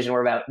television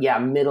were about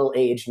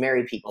middle-aged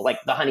married people. Like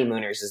The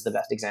Honeymooners is the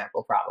best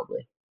example,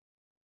 probably.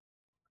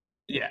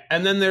 Yeah,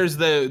 and then there's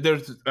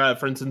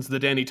for instance, the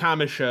Danny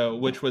Thomas Show,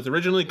 which was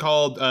originally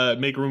called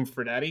Make Room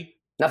for Daddy.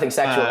 Nothing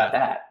sexual about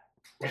that.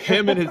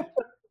 Him and his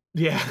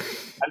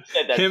I've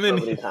said that so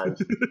many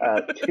times.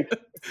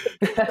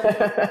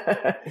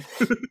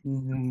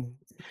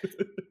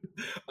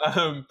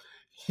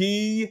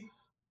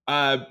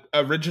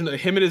 Originally,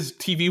 him and his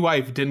TV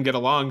wife didn't get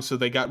along, so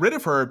they got rid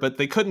of her, but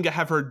they couldn't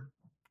have her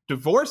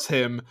divorce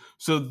him,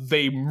 so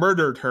they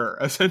murdered her.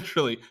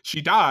 Essentially,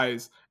 she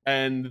dies,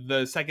 and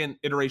the second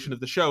iteration of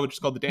the show, which is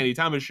called the Danny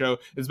Thomas Show,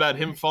 is about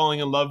him falling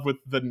in love with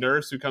the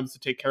nurse who comes to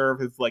take care of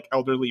his like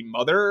elderly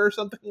mother or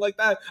something like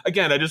that.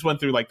 Again, I just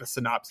went through like the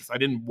synopsis. I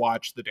didn't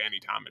watch the Danny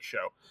Thomas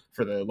Show,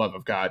 for the love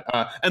of God.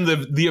 And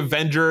the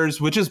Avengers,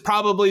 which is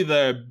probably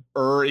the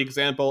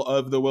example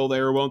of the will they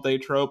or won't they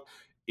trope.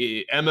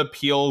 Emma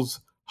Peel's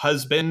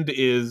husband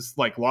is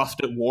like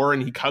lost at war,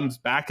 and he comes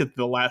back at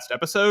the last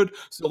episode.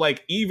 So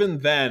like even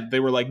then they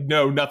were like,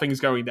 no, nothing's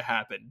going to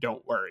happen.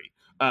 Don't worry.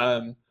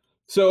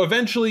 So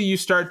eventually you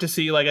start to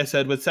see, like I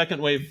said, with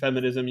second wave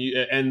feminism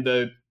and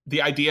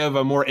the idea of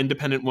a more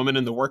independent woman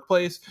in the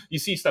workplace, you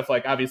see stuff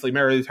like obviously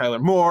Mary Tyler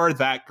Moore,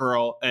 That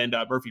Girl, and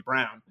Murphy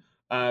Brown.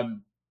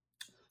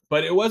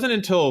 But it wasn't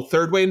until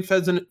third wave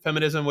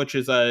feminism, which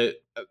is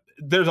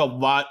there's a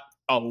lot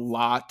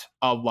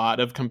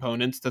of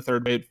components to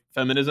third wave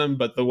feminism,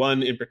 but the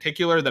one in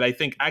particular that I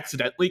think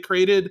accidentally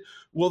created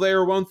will they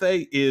or won't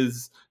they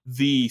is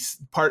the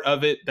part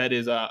of it that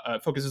is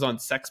focuses on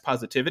sex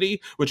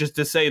positivity, which is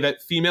to say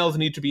that females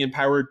need to be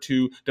empowered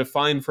to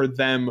define for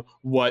them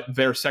what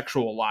their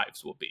sexual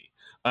lives will be.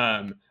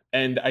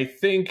 And I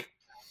think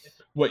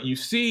what you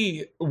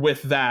see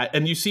with that,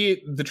 and you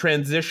see the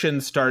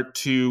transition start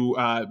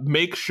to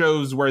make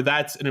shows where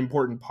that's an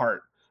important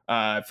part.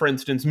 For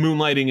instance,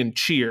 Moonlighting and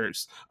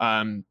Cheers.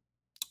 And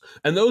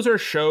those are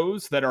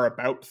shows that are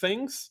about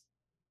things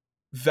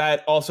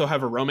that also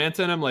have a romance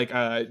in them. Like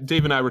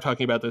Dave and I were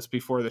talking about this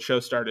before the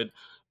show started.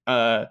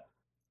 Sam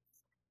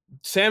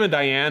and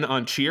Diane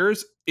on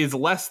Cheers is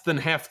less than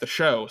half the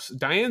show. So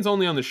Diane's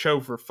only on the show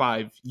for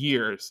 5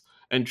 years,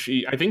 and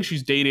I think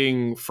she's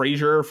dating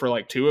Frasier for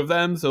like 2 of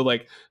them. So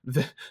like,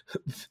 they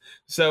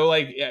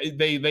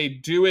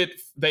do it.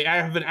 They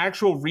have an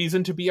actual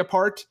reason to be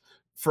apart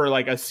for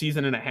like a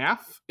season and a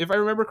half, if I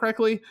remember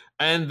correctly,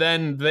 and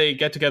then they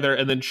get together,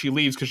 and then she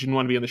leaves because she didn't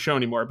want to be on the show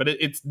anymore. But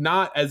it's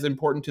not as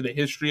important to the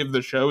history of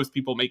the show as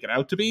people make it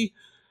out to be.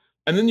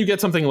 And then you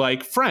get something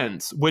like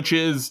Friends, which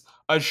is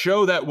a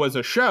show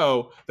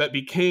that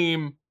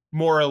became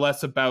more or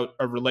less about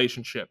a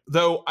relationship.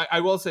 Though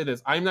I will say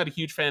this, I'm not a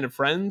huge fan of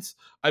Friends.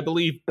 I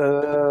believe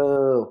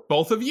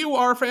both of you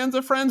are fans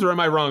of Friends, or am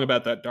I wrong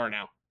about that,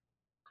 Darnell?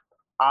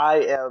 I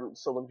am.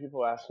 So when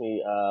people ask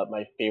me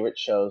my favorite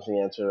shows, the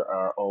answer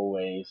are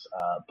always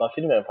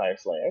Buffy the Vampire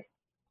Slayer,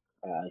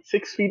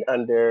 6 Feet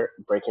Under,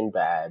 Breaking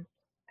Bad,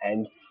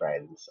 and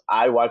Friends.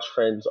 I watch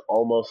Friends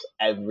almost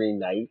every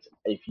night.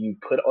 If you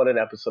put on an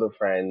episode of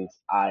Friends,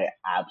 I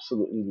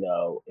absolutely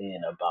know in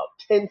about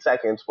 10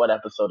 seconds what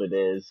episode it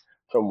is,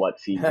 from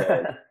what season,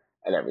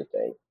 and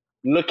everything.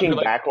 Looking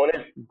back on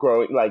it,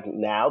 growing like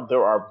now,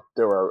 there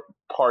are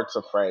parts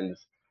of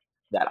Friends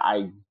that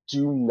I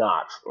do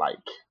not like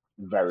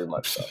very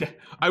much. So.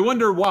 I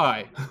wonder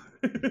why.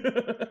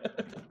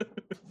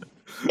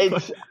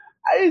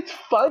 It's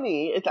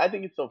funny. I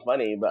think it's so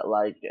funny, but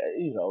like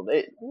it's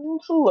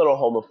a little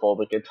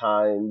homophobic at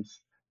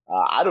times.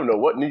 I don't know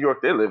what New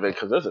York they live in,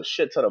 because there's a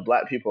shit ton of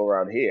black people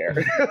around here.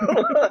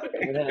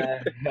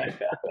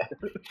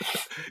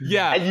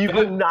 Yeah, and you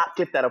will not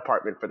get that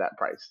apartment for that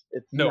price.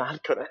 It's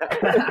not gonna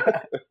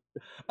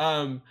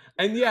happen.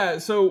 And yeah,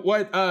 so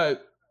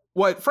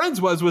what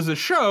Friends was a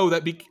show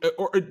that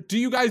or do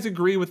you guys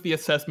agree with the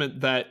assessment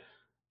that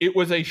it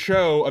was a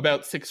show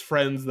about 6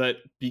 friends that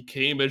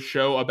became a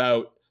show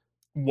about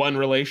one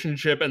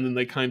relationship, and then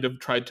they kind of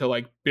tried to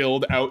like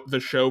build out the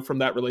show from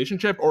that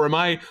relationship? Or am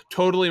I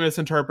totally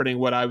misinterpreting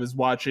what I was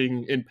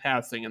watching in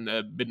passing in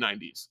the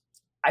mid-90s?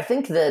 I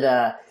think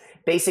that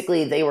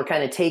basically they were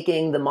kind of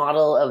taking the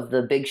model of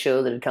the big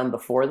show that had come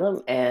before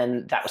them,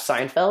 and that was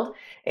Seinfeld.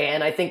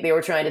 And I think they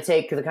were trying to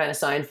take the kind of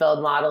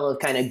Seinfeld model of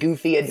kind of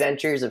goofy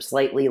adventures of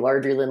slightly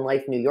larger than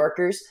life New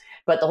Yorkers.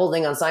 But the whole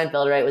thing on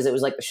Seinfeld, right, was it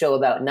was like the show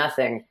about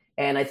nothing.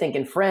 And I think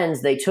in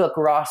Friends, they took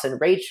Ross and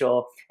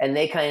Rachel and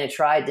they kind of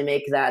tried to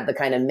make that the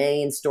kind of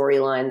main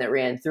storyline that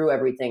ran through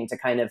everything to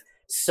kind of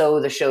sew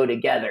the show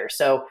together.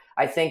 So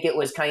I think it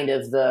was kind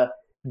of the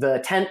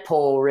tent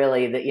pole,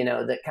 really, that,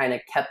 that kind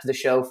of kept the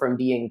show from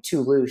being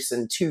too loose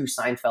and too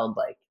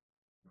Seinfeld-like.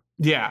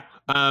 Yeah.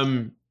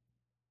 I'm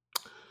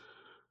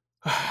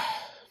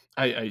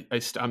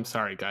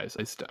sorry, guys.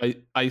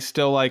 I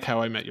still like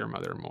How I Met Your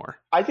Mother more.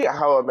 I think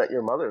How I Met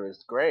Your Mother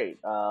is great.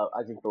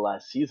 I think the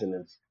last season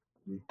is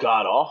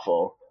god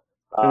awful.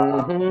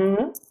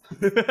 Mm-hmm.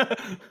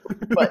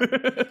 But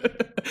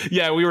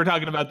yeah, we were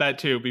talking about that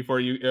too before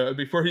you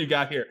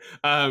got here.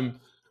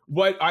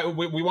 What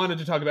we wanted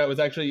to talk about was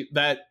actually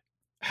that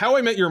How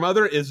I Met Your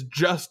Mother is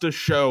just a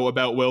show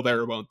about will they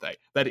or won't they.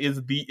 That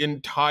is the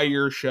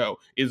entire show.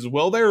 Is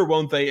will they or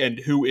won't they, and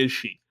who is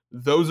she?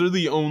 Those are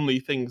the only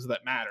things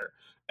that matter.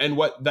 And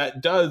what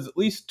that does, at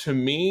least to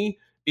me,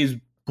 is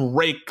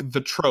break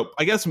the trope.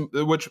 I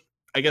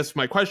guess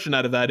my question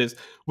out of that is,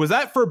 was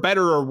that for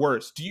better or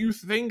worse? Do you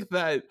think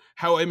that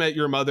How I Met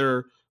Your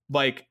Mother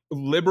like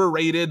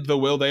liberated the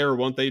will they or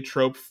won't they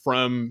trope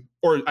from,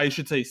 or I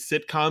should say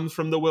sitcoms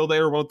from the will they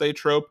or won't they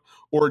trope?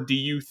 Or do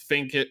you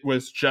think it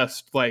was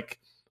just like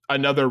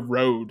another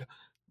road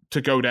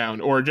to go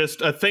down, or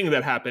just a thing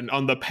that happened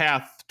on the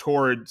path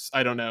towards,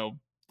 I don't know,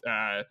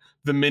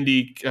 the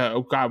Mindy,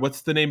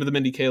 what's the name of the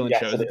Mindy Kaling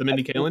show? Is it the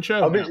Mindy Kaling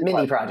show? Oh,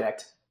 Mindy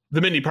Project. The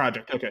Mindy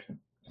Project. Okay.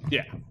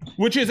 Yeah.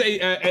 Which is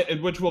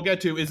which we'll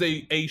get to, is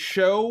a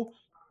show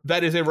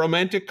that is a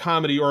romantic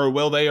comedy, or a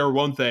will they or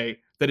won't they,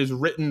 that is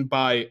written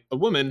by a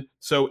woman.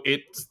 So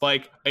it's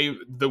like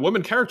the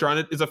woman character on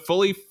it is a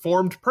fully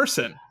formed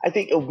person. I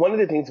think one of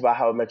the things about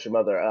How I Met Your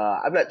Mother,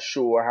 I'm not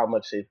sure how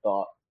much they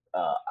thought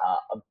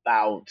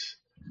about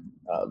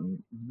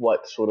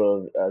what sort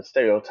of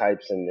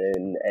stereotypes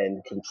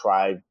and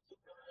contrived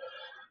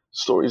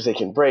stories they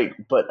can break.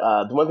 But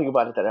the one thing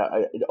about it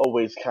that it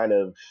always kind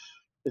of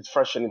it's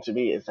frustrating to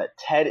me is that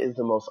Ted is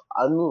the most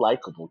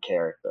unlikable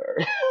character.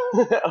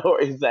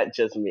 Or is that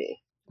just me?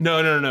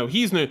 No.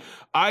 He's new.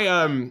 I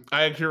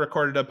actually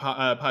recorded a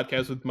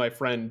podcast with my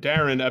friend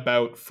Darren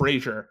about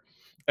Frasier,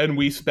 and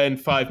we spent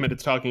 5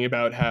 minutes talking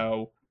about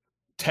how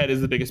Ted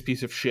is the biggest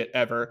piece of shit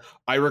ever.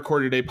 I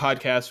recorded a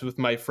podcast with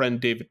my friend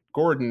David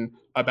Gordon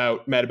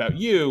about Mad About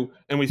You,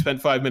 and we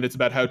spent 5 minutes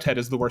about how Ted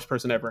is the worst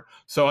person ever.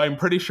 So I'm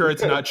pretty sure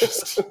it's not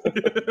just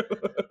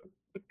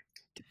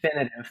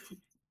definitive.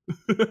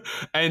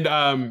 And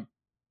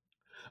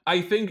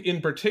I think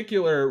in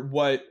particular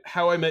what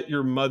How I Met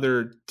Your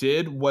Mother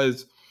did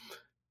was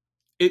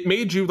it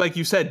made you, like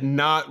you said,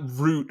 not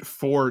root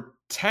for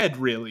Ted,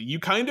 really. You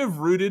kind of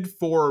rooted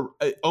for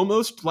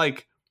almost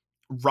like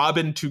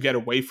Robin to get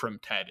away from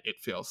Ted, it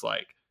feels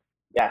like.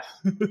 Yes.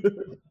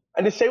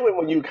 And the same way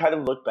when you kind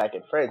of look back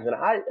at Friends, and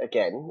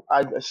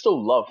I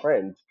still love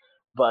Friends,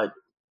 but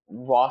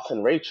Ross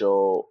and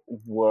Rachel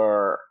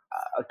were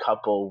a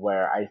couple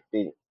where I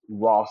think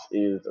Ross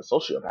is a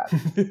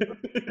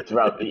sociopath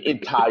throughout the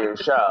entire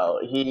show.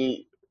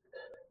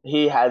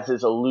 He has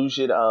this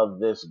illusion of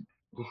this,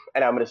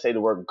 and I'm going to say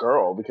the word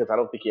girl because I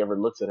don't think he ever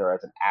looks at her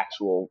as an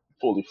actual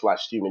fully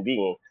fleshed human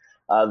being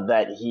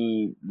that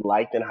he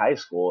liked in high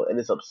school and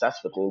is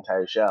obsessed with the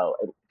entire show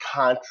and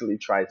constantly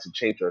tries to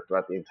change her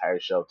throughout the entire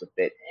show to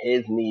fit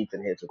his needs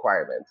and his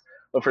requirements.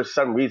 But for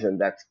some reason,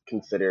 that's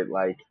considered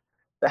like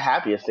the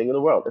happiest thing in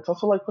the world. It's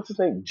also like, what's his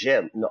name?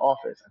 Jim in The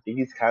Office. I think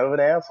he's kind of an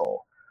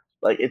asshole.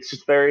 Like it's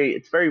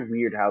very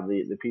weird how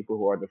the people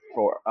who are the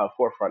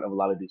forefront of a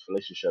lot of these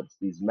relationships,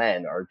 these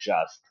men are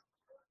just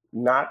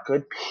not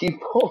good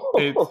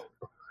people.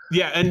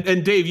 Yeah,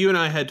 and Dave, you and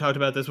I had talked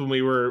about this when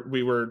we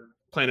were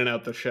planning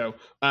out the show.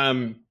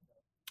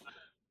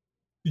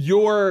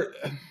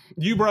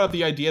 You brought up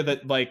the idea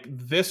that like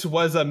this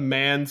was a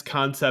man's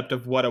concept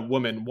of what a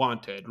woman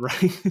wanted,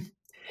 right?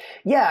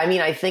 Yeah, I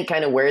mean, I think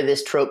kind of where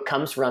this trope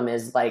comes from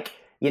is like,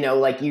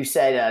 like you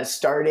said,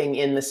 starting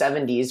in the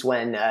 70s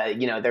when,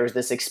 there was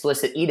this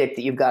explicit edict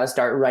that you've got to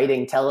start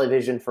writing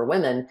television for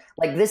women.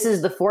 Like this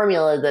is the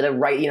formula that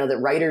that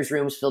writers'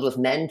 rooms filled with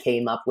men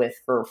came up with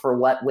for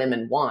what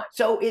women want.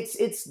 So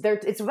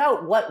it's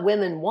about what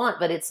women want,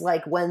 but it's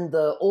like when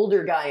the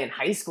older guy in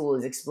high school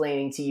is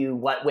explaining to you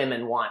what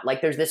women want.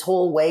 Like there's this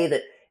whole way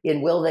that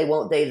in Will They,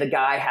 Won't They, the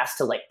guy has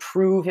to like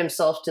prove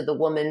himself to the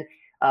woman,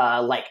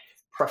 like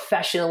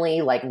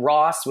professionally. Like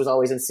Ross was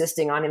always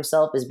insisting on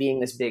himself as being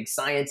this big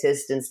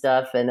scientist and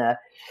stuff, and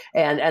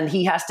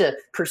he has to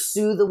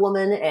pursue the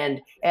woman,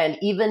 and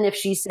even if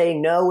she's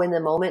saying no in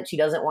the moment, she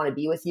doesn't want to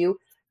be with you.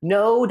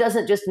 No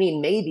doesn't just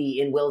mean maybe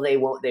in Will They,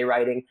 Won't They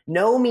writing.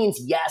 No means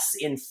yes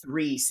in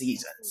 3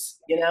 seasons.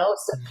 So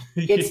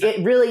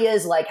it really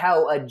is like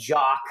how a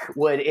jock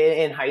would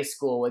in high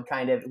school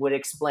would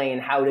explain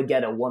how to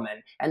get a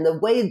woman, and the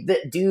way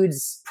that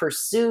dudes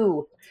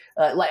pursue.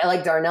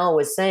 Like Darnell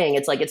was saying,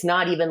 it's like it's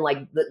not even like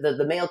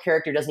the male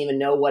character doesn't even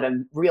know what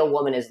a real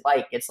woman is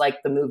like. It's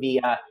like the movie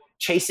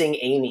Chasing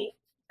Amy.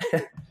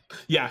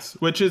 Yes,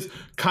 which is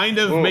kind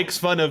of makes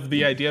fun of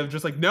the idea of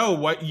just like, no,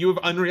 what you have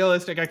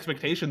unrealistic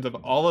expectations of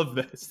all of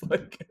this.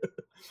 Like,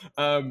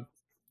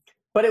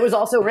 but it was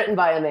also written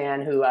by a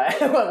man who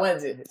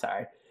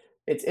sorry,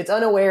 it's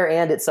unaware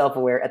and it's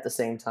self-aware at the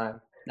same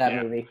time.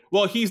 That movie.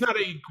 Well, he's not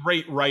a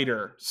great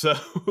writer, so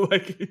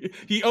like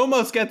he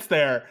almost gets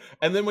there,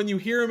 and then when you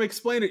hear him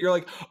explain it, you're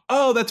like,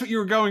 "Oh, that's what you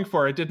were going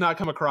for." It did not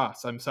come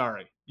across. I'm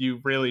sorry.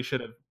 You really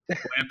should have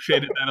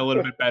lampshaded that a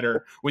little bit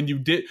better. When you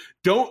did,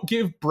 don't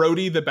give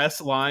Brody the best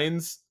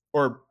lines,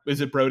 or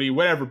is it Brody?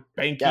 Whatever,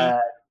 Banky.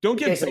 Don't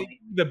give Banky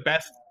the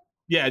best.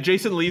 Yeah,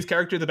 Jason Lee's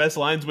character the best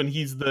lines when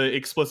he's the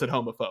explicit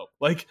homophobe.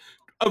 Like,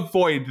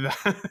 avoid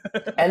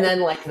that. And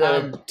then like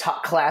the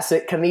top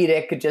classic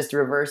comedic just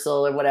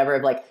reversal or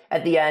whatever, like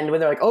at the end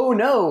when they're like, oh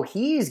no,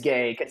 he's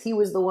gay because he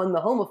was the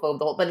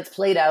homophobe but it's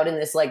played out in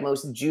this like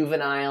most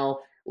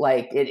juvenile,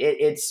 like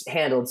it's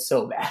handled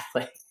so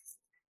badly.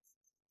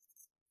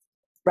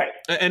 Right.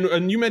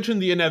 And you mentioned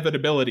the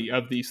inevitability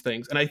of these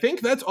things, and I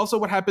think that's also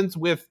what happens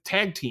with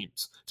tag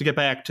teams, to get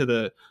back to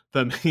the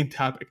main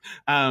topic.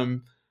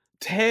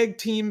 Tag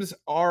teams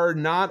are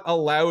not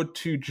allowed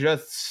to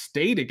just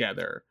stay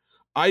together.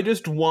 I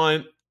just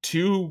want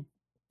 2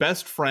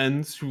 best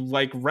friends who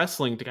like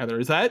wrestling together.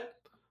 Is that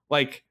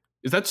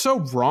so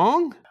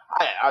wrong?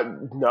 I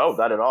no,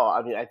 not at all.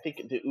 I mean, I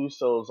think the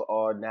Usos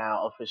are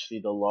now officially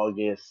the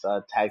longest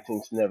tag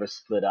team to never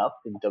split up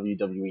in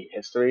WWE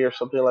history or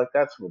something like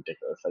that. It's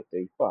ridiculous. Like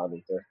they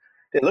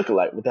look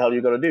alike. What the hell are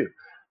you gonna do?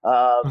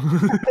 But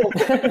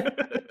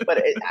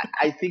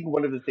I think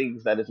one of the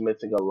things that is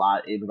missing a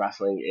lot in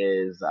wrestling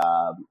is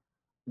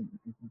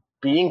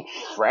being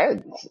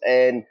friends,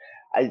 and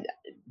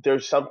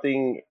there's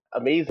something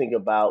amazing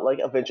about like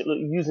eventually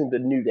using the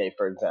New Day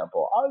for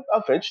example.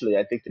 Eventually,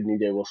 I think the New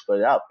Day will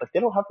split up, but they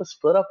don't have to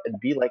split up and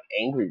be like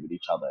angry with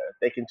each other.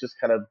 They can just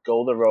kind of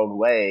go their own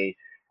way,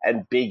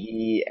 and Big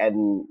E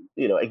and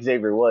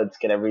Xavier Woods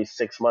can every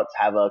 6 months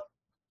have a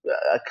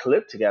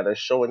clip together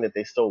showing that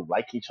they still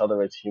like each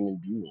other as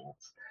human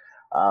beings.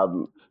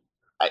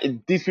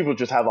 These people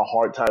just have a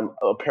hard time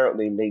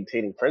apparently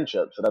maintaining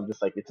friendships, and I'm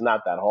just like, it's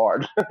not that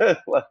hard.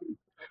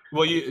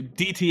 Well,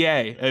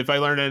 DTA, if I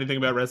learned anything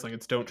about wrestling,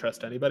 it's don't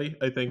trust anybody,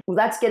 I think. Well,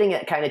 that's getting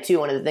at kind of too,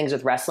 one of the things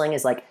with wrestling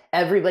is like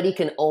everybody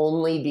can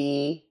only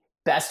be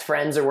best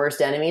friends or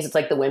worst enemies. It's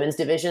like the women's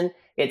division.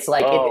 It's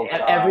like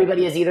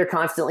everybody is either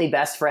constantly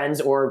best friends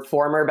or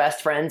former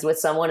best friends with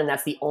someone, and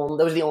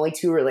those are the only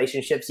 2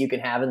 relationships you can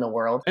have in the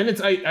world. And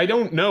it's I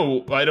don't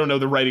know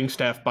the writing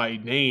staff by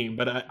name,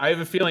 but I have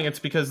a feeling it's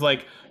because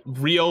like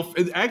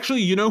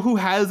actually, who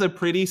has a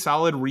pretty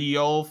solid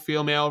real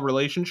female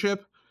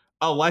relationship?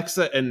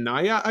 Alexa and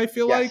Nia, I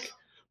feel like,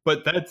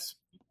 but that's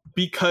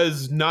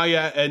because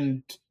Nia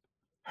and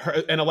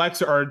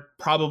Alexa are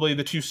probably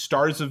the 2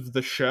 stars of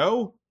the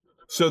show.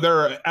 So there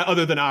are,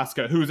 other than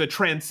Asuka, who's a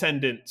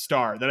transcendent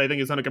star that I think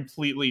is on a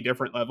completely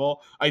different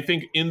level. I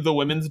think in the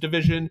women's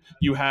division,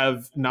 you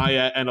have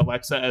Nia and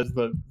Alexa as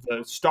the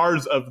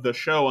stars of the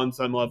show on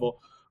some level.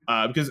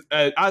 Because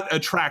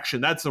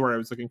attraction, that's the word I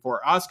was looking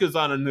for. Asuka's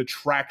on an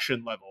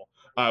attraction level,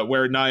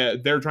 where Nia,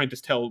 they're trying to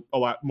tell a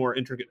lot more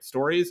intricate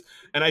stories.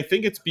 And I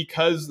think it's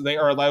because they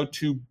are allowed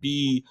to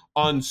be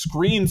on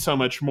screen so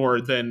much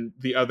more than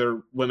the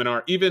other women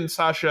are. Even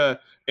Sasha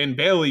and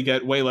Bayley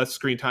get way less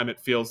screen time, it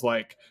feels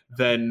like,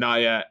 than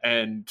Nia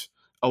and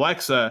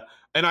Alexa.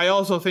 And I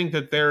also think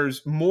that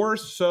there's more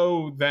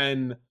so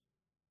than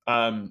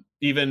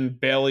even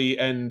Bayley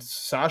and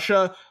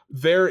Sasha,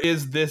 there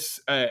is this,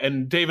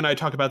 and Dave and I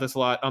talk about this a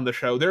lot on the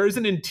show, there is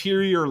an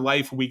interior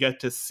life we get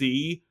to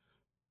see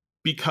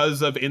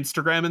because of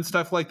Instagram and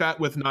stuff like that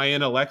with Nia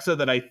and Alexa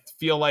that I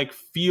feel like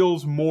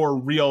feels more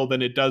real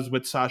than it does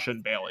with Sasha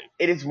and Bayley.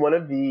 It is one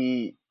of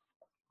the...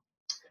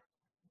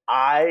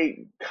 I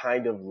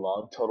kind of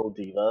love Total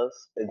Divas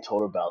and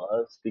Total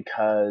Bellas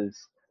because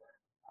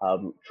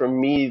for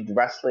me,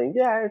 wrestling,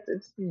 yeah,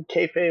 it's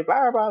kayfabe,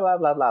 blah, blah, blah,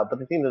 blah, blah. But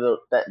the thing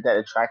that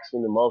attracts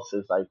me the most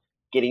is like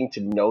getting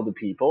to know the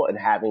people and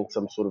having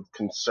some sort of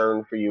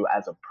concern for you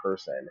as a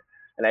person.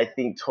 And I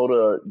think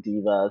Total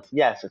Divas,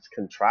 yes, it's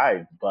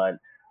contrived, but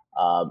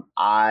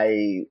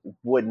I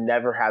would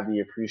never have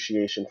the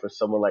appreciation for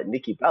someone like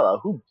Nikki Bella,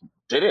 who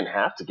didn't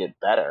have to get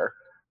better.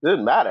 It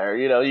didn't matter.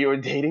 You know, you were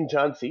dating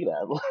John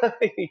Cena.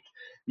 Like,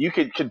 you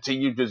could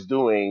continue just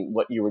doing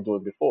what you were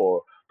doing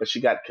before, but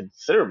she got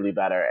considerably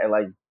better and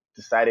like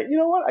decided, you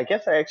know what, I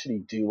guess I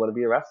actually do want to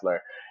be a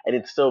wrestler. And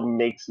it still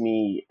makes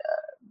me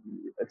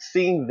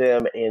seeing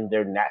them in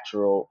their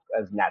natural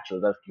as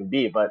can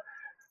be, but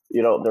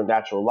you know, their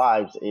natural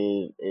lives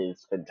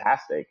is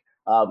fantastic.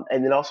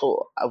 And then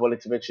also I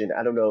wanted to mention,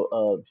 I don't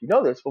know if you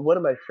know this, but one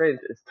of my friends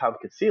is Tom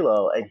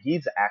Casillo, and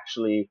he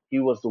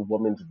was the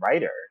women's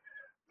writer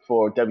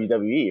for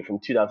WWE from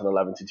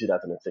 2011 to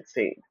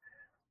 2016.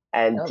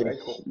 And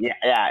cool.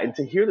 and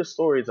to hear the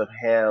stories of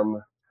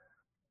him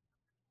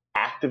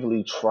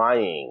actively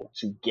trying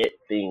to get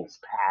things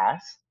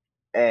passed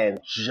and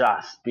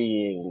just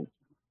being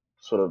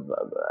sort of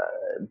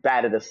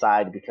batted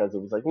aside because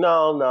it was like,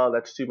 no,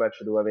 that's too much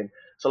for the women.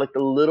 So like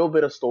the little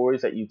bit of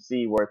stories that you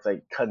see where it's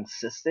like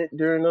consistent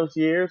during those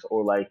years,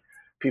 or like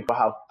people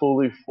have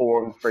fully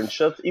formed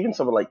friendships, even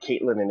someone like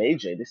Caitlyn and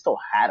AJ, they still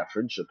had a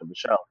friendship in the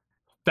show.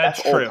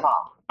 That's true.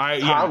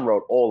 Tom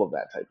wrote all of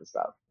that type of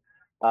stuff.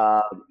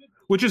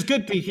 Which is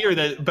good to hear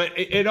that, but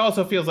it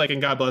also feels like,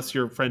 and God bless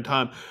your friend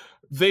Tom,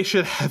 they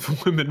should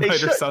have women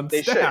writers on staff.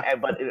 They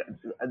should, but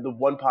the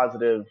one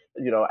positive,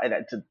 you know, and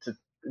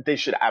they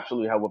should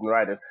absolutely have women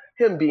writers.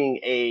 Him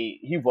being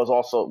he was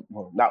also,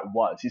 well, not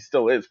was, he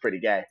still is pretty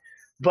gay,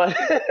 but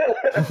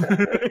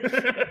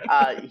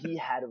he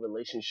had a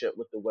relationship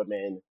with the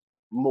women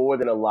more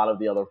than a lot of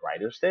the other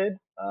writers did,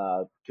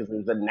 because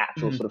there's a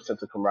natural sort of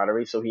sense of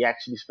camaraderie. So he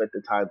actually spent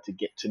the time to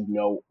get to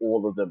know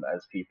all of them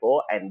as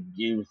people and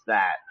use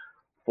that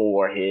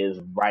for his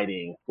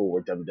writing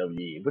for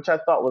WWE, which I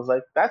thought was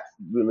like, that's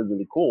really,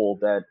 really cool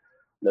that,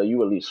 you know,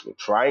 you at least were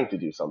trying to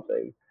do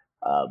something.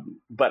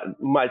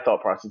 But my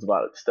thought process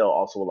about it still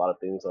also a lot of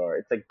things are,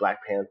 it's like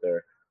Black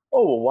Panther.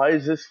 Oh, well, why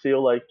does this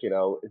feel like, you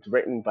know, it's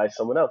written by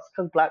someone else?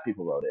 Because Black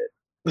people wrote it.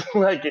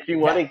 Like, if you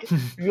want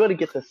to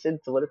get the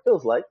sense of what it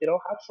feels like, you know,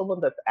 have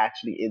someone that's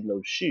actually in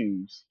those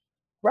shoes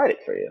write it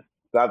for you.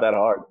 It's not that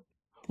hard.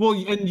 Well,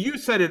 and you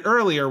said it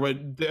earlier,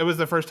 when it was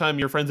the first time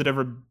your friends had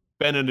ever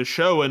been in a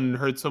show and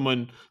heard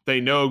someone they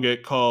know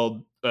get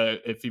called,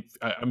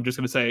 I'm just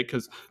going to say it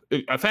because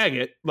a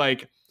faggot,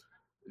 like,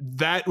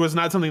 that was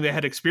not something they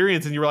had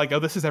experienced, and you were like, oh,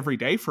 this is every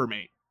day for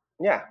me.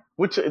 Yeah,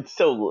 which it's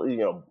still, you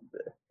know,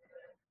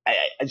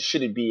 I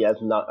shouldn't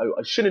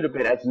have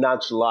been as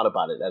nonchalant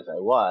about it as I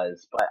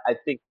was, but I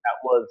think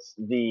that was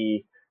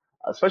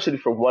especially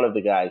for one of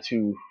the guys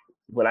who,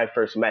 when I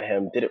first met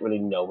him, didn't really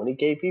know any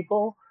gay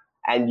people,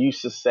 and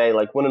used to say,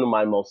 like, one of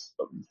my most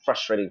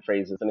frustrating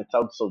phrases, and it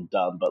sounds so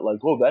dumb, but like,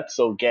 oh, that's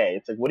so gay.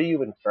 It's like, what are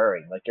you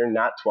inferring? Like, you're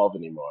not 12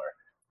 anymore.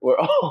 We're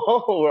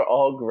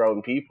all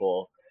grown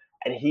people.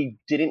 And he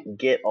didn't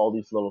get all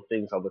these little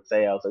things I would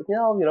say. I was like,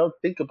 no, you know,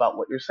 think about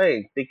what you're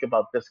saying. Think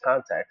about this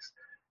context.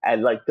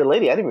 And like the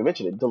lady, I didn't even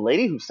mention it. The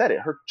lady who said it,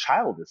 her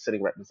child is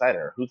sitting right beside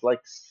her, who's like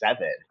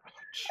 7.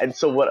 And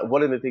so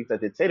one of the things I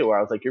did say to her,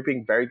 I was like, you're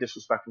being very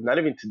disrespectful, not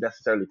even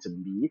necessarily to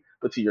me,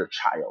 but to your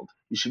child.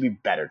 You should be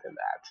better than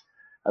that.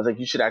 I was like,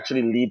 you should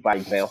actually lead by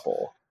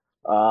example.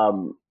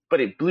 But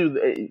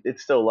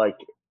it's still like,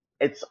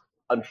 it's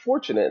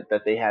unfortunate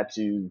that they had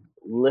to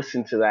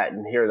listen to that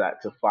and hear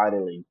that to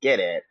finally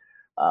get it.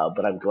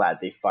 But I'm glad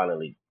they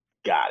finally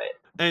got it.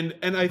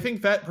 And I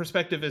think that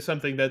perspective is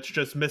something that's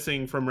just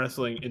missing from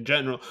wrestling in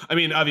general. I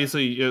mean,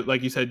 obviously,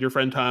 like you said, your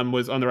friend Tom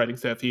was on the writing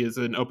staff. He is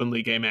an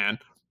openly gay man.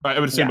 I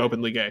would assume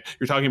openly gay.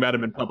 You're talking about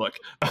him in public.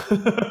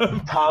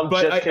 Tom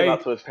just came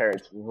out to his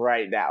parents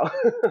right now.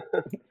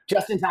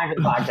 Just in time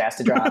for the podcast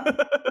to drop.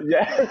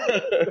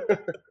 Yeah.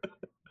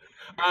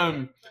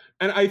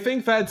 And I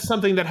think that's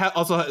something that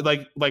also,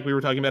 like we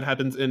were talking about,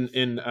 happens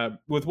in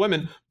with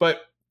women. But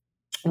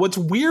what's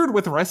weird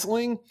with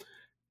wrestling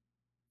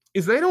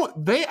is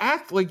they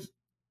act like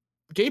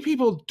gay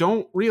people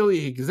don't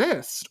really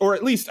exist, or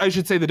at least I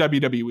should say the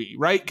WWE,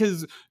 right?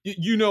 Because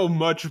you know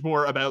much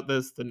more about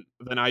this than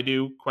I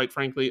do, quite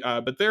frankly.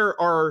 But there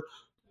are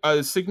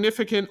a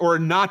significant or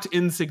not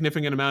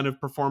insignificant amount of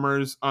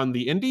performers on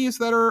the indies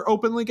that are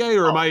openly gay,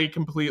 or am I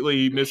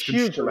completely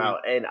misconstruing? Huge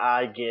amount, and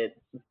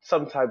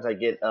sometimes I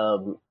get a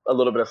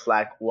little bit of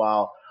slack.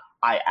 While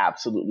I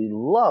absolutely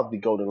love the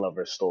Golden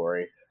Lover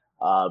story,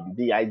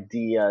 the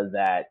idea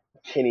that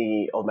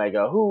Kenny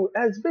Omega, who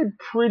has been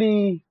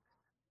pretty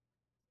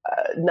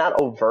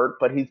not overt,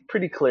 but he's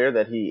pretty clear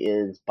that he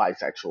is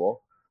bisexual.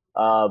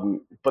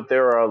 But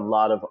there are a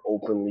lot of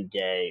openly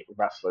gay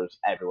wrestlers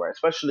everywhere.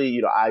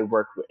 Especially, I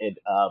work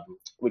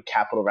with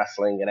Capital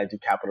Wrestling, and I do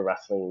Capital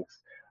Wrestling's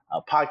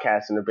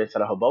podcast, and they're based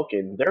out of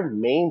Hoboken. Their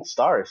main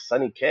star is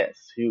Sonny Kiss,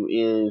 who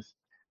is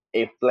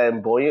a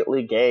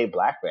flamboyantly gay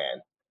black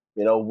man.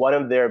 One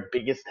of their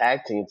biggest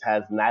tag teams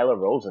has Nyla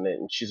Rose in it,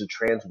 and she's a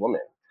trans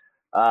woman.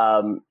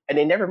 And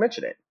they never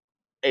mention it.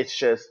 It's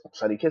just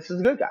Sonny Kiss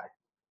is a good guy.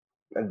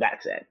 And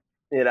that's it.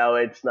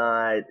 It's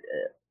not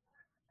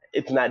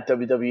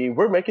WWE.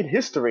 We're making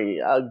history.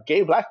 A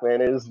gay black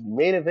man is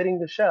main eventing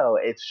the show.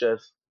 It's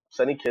just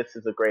Sonny Kiss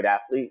is a great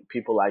athlete.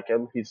 People like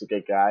him. He's a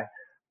good guy.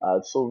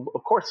 So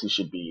of course he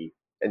should be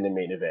in the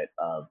main event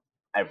of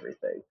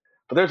everything.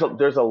 But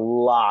there's a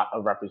lot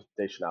of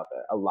representation out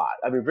there. A lot.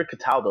 I mean, Rick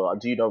Cataldo.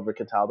 Do you know Rick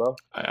Cataldo?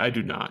 I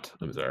do not.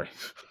 I'm sorry.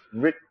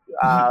 Rick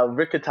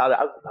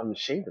Cataldo. I'm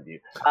ashamed of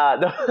you.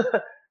 No,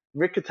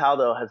 Rick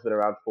Cataldo has been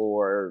around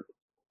for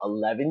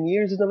 11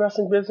 years in the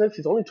wrestling business.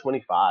 He's only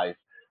 25,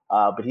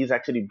 but he's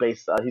actually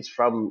he's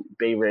from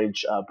Bay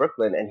Ridge,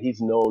 Brooklyn, and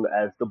he's known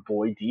as the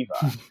Boy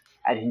Diva.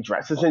 And he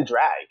dresses in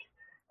drag.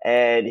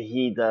 And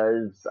he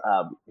does,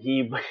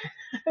 he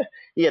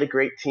had a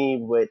great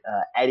team with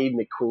Eddie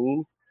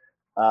McQueen,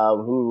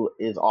 who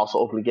is also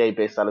openly gay,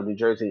 based out of New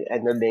Jersey,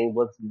 and their name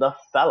was the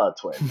Fella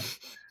Twins.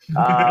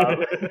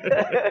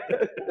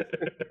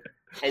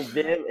 And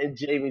them and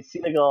Jamie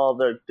Senegal,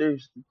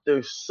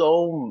 there's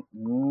so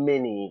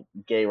many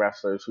gay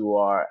wrestlers who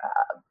are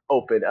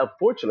open.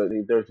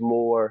 Unfortunately, there's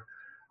more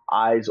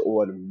eyes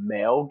on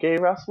male gay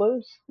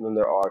wrestlers than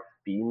there are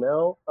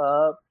female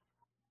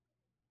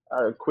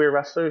queer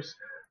wrestlers.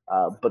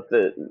 But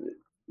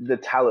the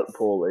talent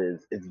pool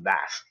is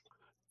vast.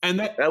 And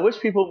I wish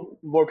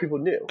more people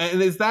knew.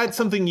 And is that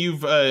something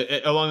you've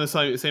along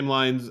the same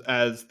lines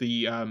as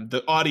the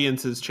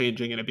audience is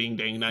changing and it being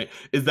day and night?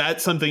 Is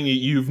that something that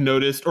you've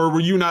noticed, or were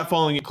you not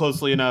following it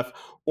closely enough,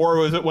 or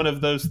was it one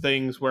of those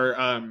things where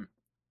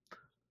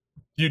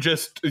you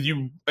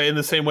in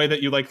the same way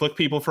that you like look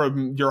people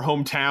from your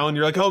hometown,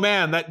 you're like, oh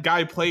man, that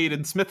guy played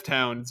in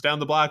Smithtown, it's down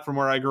the block from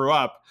where I grew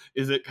up?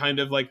 Is it kind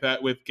of like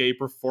that with gay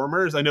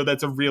performers? I know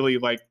that's a really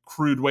like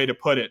crude way to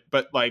put it,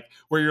 but like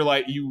where you're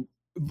like you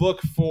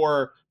look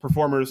for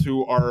performers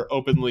who are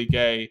openly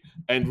gay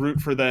and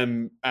root for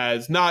them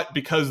as not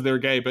because they're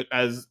gay, but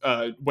as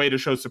a way to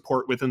show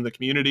support within the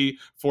community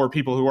for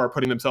people who are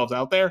putting themselves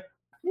out there?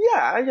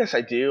 Yeah, I guess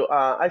I do.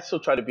 I still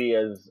try to be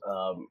as,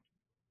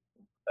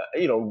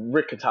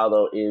 Rick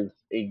Cataldo is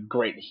a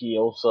great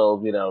heel,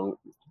 so,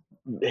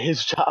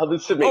 his job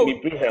is to make me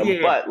beat him,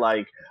 yeah. But,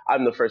 like,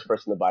 I'm the first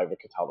person to buy a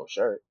Rick Cataldo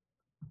shirt.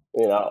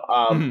 And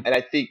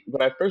I think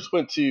when I first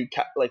went to,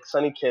 like,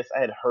 Sonny Kiss, I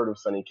had heard of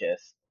Sonny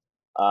Kiss.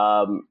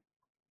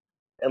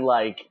 And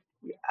like,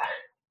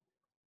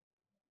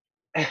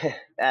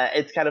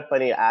 it's kind of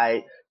funny.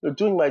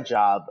 Doing my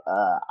job,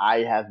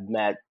 I have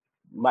met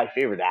my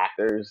favorite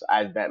actors.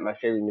 I've met my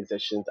favorite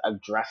musicians.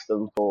 I've dressed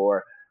them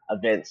for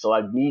events. So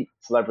I meet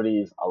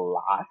celebrities a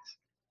lot,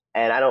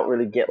 and I don't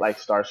really get like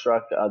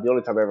starstruck. The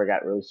only time I ever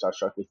got really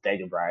starstruck was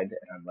Daniel Bryan,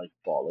 and I'm like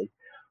bawling.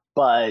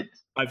 But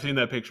I've seen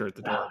that picture at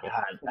the door. Oh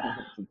God,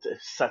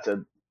 it's such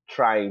a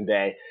trying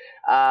day.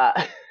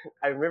 I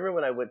remember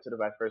when I went to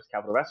my first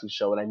Capital Wrestling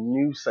show, and I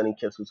knew Sonny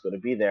Kiss was going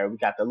to be there. We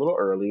got there a little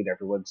early, and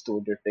everyone's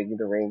doing their thing in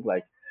the ring,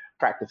 like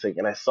practicing.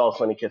 And I saw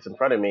Sonny Kiss in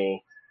front of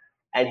me,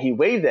 and he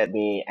waved at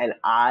me, and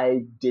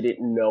I didn't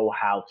know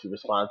how to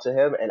respond to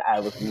him. And I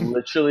was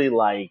literally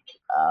like,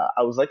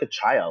 I was like a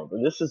child.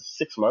 And this is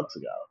 6 months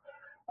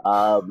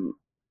ago.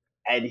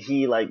 And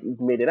he like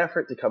made an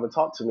effort to come and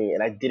talk to me,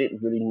 and I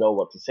didn't really know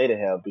what to say to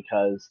him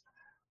because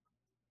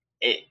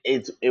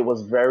it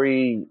was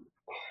very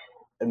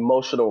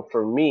emotional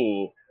for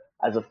me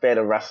as a fan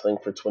of wrestling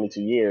for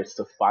 22 years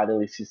to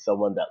finally see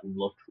someone that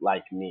looked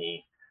like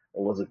me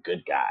and was a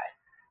good guy.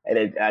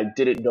 And I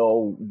didn't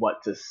know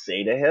what to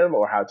say to him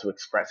or how to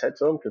express it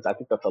to him, because I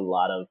think that's a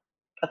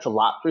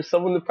lot for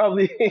someone to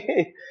probably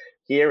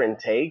hear and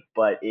take.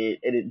 But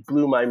it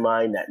blew my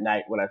mind that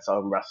night when I saw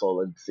him wrestle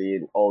and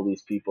seeing all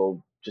these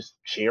people just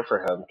cheer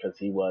for him because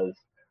he was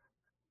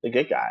the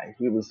good guy.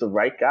 He was the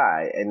right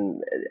guy,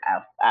 and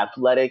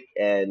athletic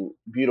and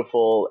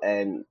beautiful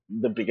and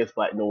the biggest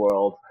butt in the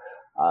world.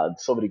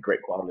 So many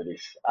great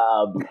qualities.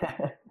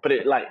 But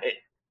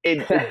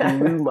it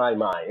blew my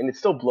mind, and it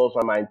still blows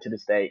my mind to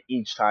this day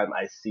each time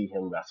I see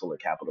him wrestle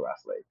at Capital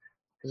Wrestling.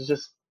 It's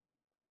just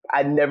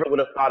I never would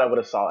have thought I would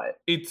have saw it.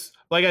 It's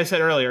like I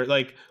said earlier,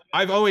 like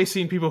I've always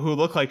seen people who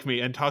look like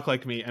me and talk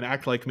like me and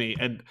act like me,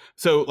 and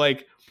so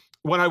like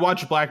when I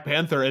watched Black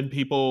Panther and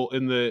people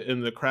in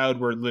the crowd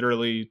were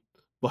literally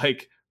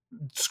like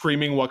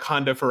screaming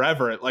Wakanda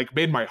forever, it like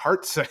made my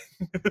heart sing.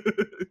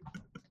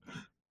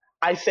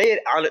 I say it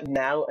on it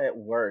now at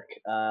work.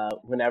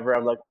 Whenever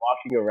I'm like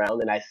walking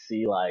around and I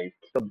see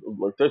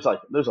there's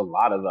a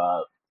lot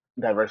of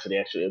diversity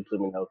actually in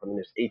Blooming Hills. I mean,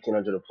 there's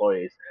 1,800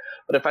 employees,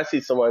 but if I see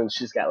someone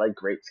she's got like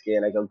great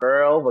skin, I go,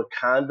 "Girl,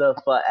 Wakanda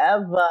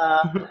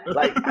forever!"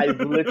 Like I've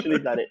literally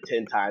done it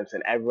 10 times,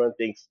 and everyone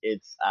thinks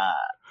it's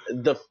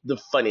the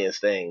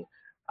funniest thing.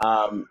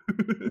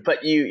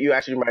 But you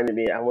actually reminded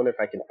me. I wonder if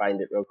I can find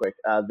it real quick.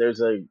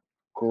 There's a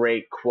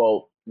great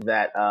quote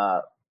that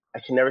I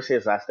can never say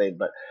his last name,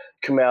 but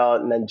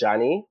Kumail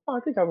Nanjiani. Oh,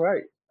 I think I'm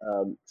right.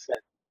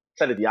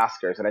 Said at the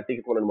Oscars, and I think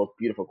it's one of the most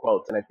beautiful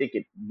quotes, and I think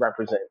it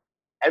represents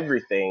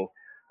everything.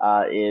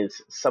 Is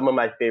some of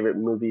my favorite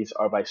movies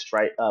are by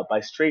straight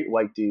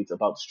white dudes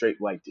about straight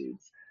white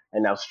dudes.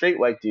 And now straight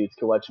white dudes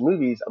can watch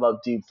movies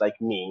about dudes like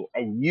me,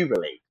 and you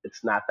relate.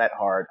 It's not that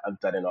hard. I've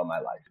done it all my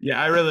life.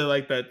 Yeah, I really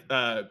like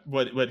that.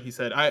 What he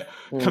said.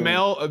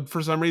 Kumail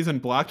for some reason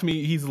blocked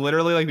me. He's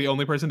literally like the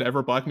only person to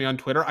ever block me on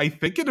Twitter. I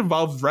think it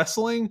involves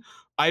wrestling.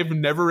 I've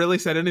never really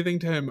said anything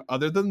to him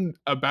other than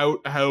about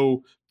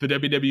how the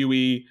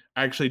WWE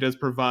actually does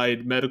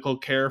provide medical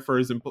care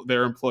for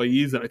their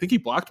employees, and I think he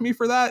blocked me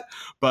for that.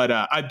 But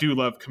I do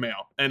love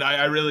Kumail, and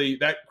I really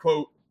that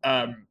quote.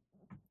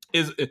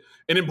 Is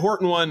an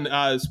important one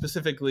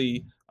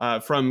specifically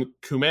from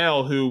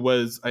Kumail, who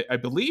was, I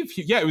believe,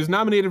 he was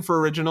nominated for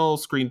original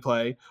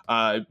screenplay.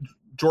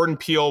 Jordan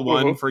Peele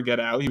won for Get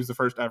Out. He was the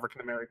first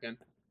African American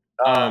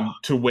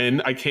to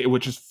win.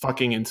 Which is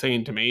fucking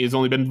insane to me. He's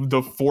only been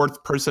the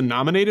fourth person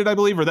nominated, I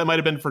believe, or that might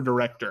have been for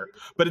director.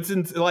 But it's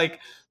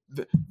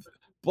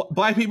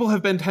Black people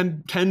have been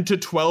 10 to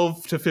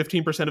 12 to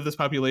 15% of this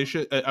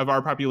population of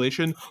our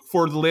population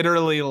for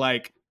literally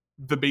like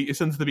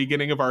since the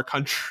beginning of our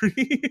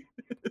country.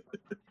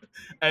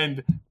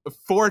 And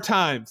 4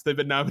 times they've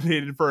been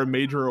nominated for a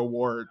major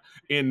award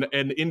in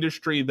an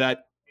industry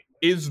that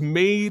is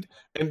made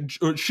and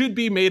should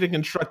be made and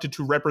constructed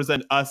to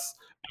represent us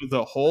as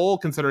a whole,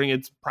 considering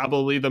it's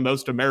probably the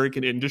most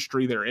American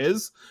industry there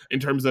is in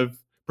terms of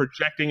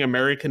projecting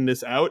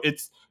Americanness out.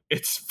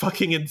 It's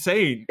fucking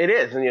insane. It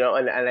is, and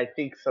and I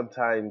think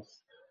sometimes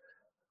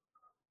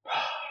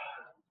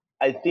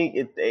I think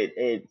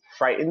it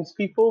frightens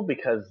people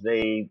because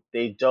they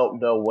don't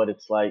know what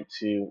it's like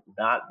to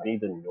not be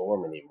the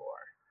norm anymore.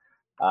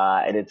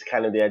 And it's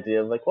kind of the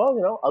idea of like,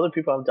 well, other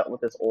people have dealt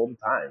with this all the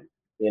time,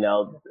 and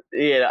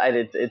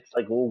it's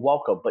like, well,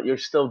 welcome, but you're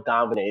still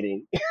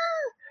dominating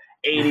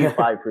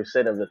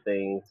 85% of the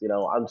things.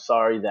 I'm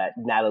sorry that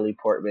Natalie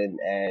Portman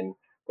and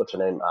what's her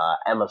name,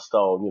 Emma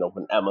Stone,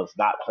 when Emma's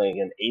not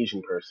playing an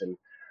Asian person,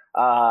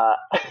 kind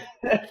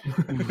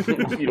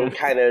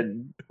of,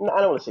 I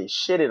don't want to say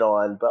shit it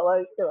on, but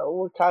like,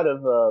 we're kind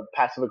of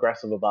passive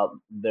aggressive about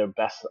their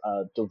best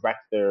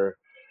director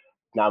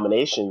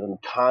nominations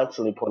and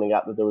constantly pointing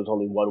out that there was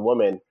only one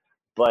woman.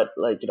 But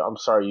like, I'm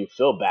sorry you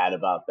feel bad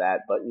about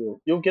that, but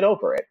you'll get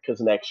over it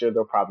because next year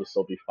there'll probably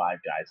still be 5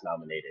 guys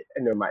nominated,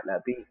 and there might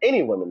not be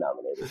any women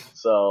nominated.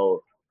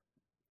 So,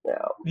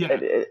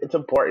 it's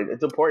important.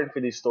 It's important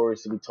for these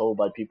stories to be told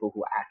by people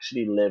who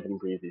actually live and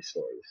breathe these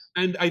stories.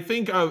 And I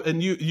think,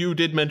 and you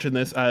did mention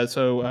this,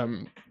 so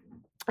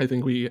I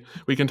think we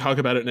can talk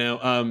about it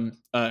now.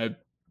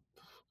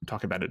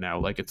 Talk about it now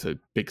like it's a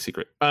big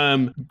secret.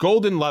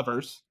 Golden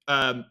Lovers,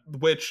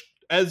 which,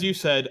 as you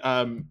said,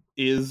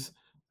 is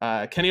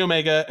Kenny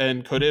Omega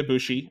and Kota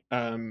Ibushi,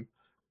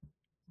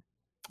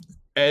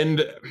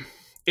 and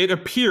it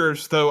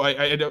appears, though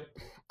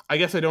I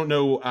guess I don't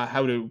know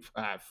how to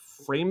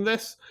frame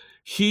this.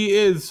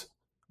 Is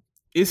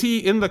he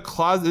in the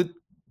closet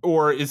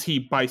or is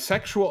he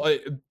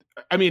bisexual?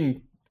 I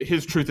mean,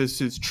 his truth is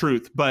his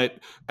truth, but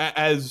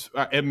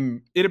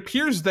it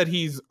appears that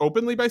he's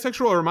openly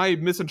bisexual, or am I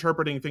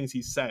misinterpreting things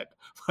he said?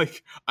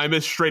 Like, I'm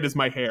as straight as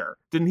my hair.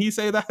 Didn't he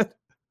say that?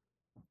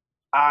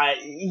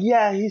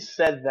 Yeah, he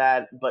said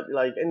that, but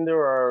like, and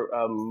there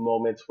are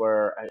moments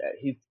where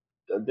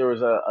there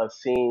was a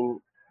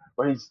scene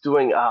where he's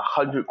doing a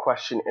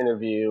 100-question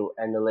interview,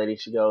 and the lady,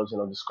 she goes,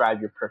 describe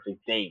your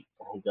perfect date,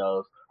 and he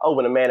goes, oh,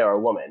 with a man or a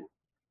woman?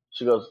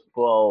 She goes,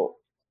 well,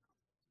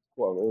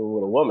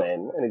 with a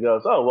woman, and he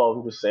goes, oh, well,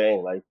 I'm just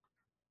saying, like,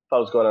 if I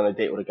was going on a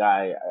date with a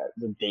guy,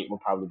 the date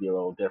would probably be a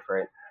little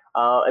different.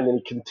 And then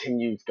he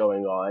continues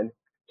going on.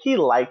 He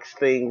likes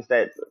things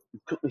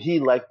he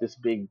liked this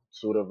big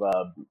sort of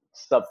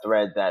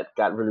sub-thread that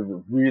got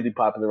really, really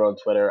popular on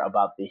Twitter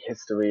about the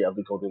history of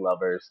the Golden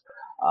Lovers.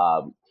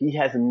 He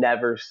has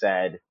never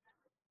said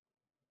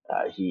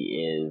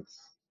he is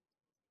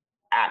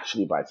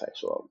actually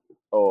bisexual,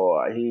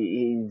 or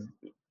he's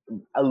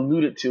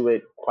alluded to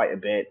it quite a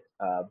bit,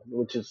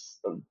 which is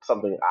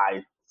something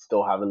I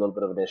still have a little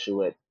bit of an issue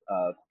with.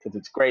 because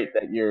it's great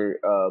that you're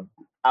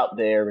out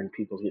there and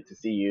people get to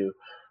see you.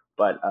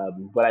 But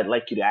what I'd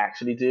like you to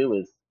actually do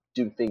is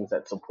do things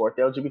that support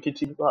the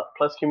LGBTQ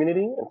plus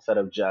community instead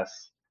of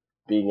just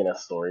being in a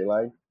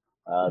storyline.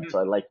 So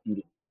I'd like you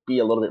to be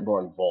a little bit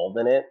more involved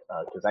in it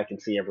because I can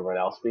see everyone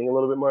else being a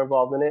little bit more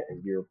involved in it,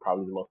 and you're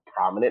probably the most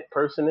prominent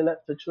person in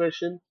that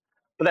situation.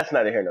 But that's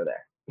neither here nor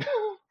there.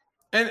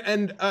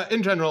 And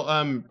in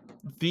general,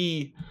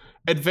 the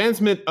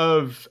advancement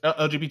of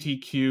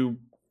LGBTQ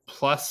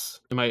plus.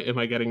 Am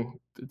I getting?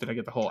 Did I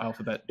get the whole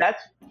alphabet?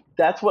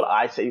 That's what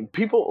I say.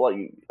 People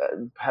like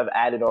have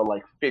added on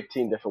like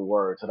 15 different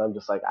words, and I'm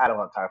just like, I don't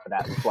have time for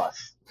that.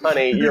 Plus,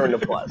 honey, you're in the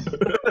plus.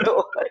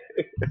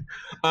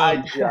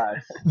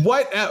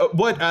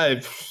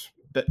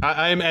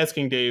 I am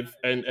asking Dave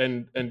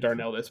and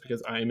Darnell this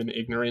because I am an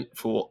ignorant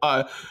fool.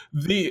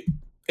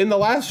 In the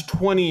last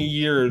 20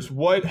 years,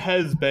 what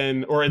has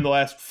been, or in the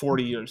last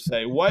 40 years,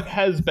 say, what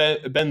has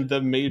been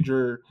the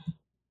major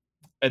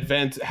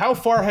advance? How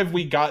far have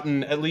we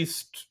gotten, at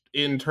least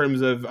in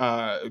terms of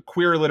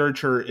queer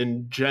literature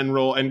in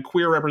general and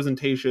queer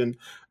representation?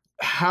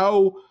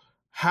 How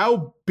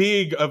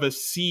big of a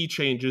sea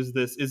change is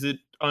this? Is it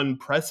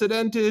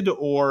unprecedented,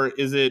 or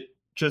is it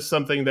just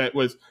something that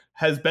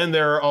has been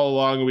there all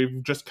along and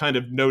we've just kind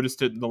of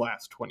noticed it in the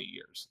last 20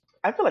 years?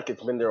 I feel like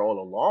it's been there all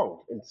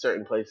along in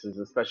certain places,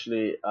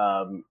 especially.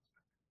 I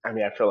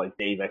feel like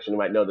Dave actually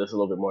might know this a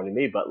little bit more than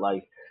me, but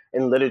like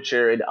in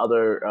literature and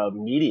other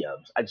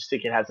mediums, I just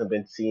think it hasn't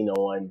been seen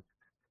on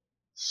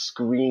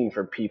screen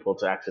for people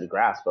to actually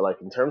grasp. But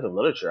like in terms of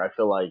literature, I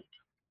feel like,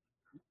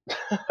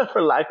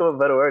 for lack of a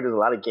better word, there's a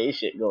lot of gay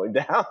shit going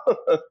down.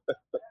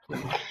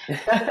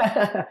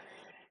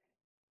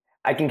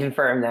 I can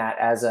confirm that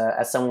as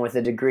someone with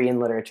a degree in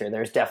literature,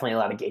 there's definitely a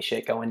lot of gay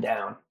shit going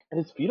down, and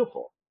it's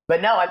beautiful.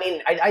 But no, I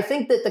mean, I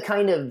think that the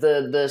kind of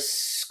the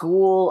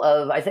school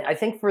of I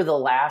think for the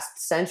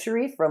last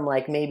century, from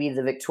like maybe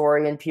the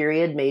Victorian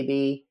period,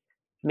 maybe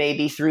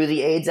through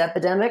the AIDS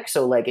epidemic,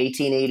 so like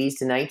 1880s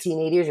to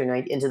 1980s or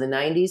into the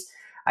 90s,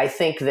 I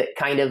think that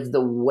kind of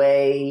the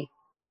way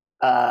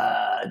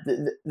that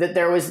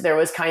there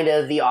was kind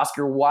of the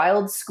Oscar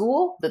Wilde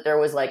school, that there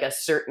was like a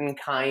certain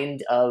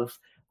kind of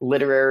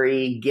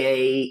literary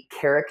gay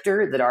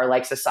character that our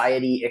like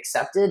society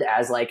accepted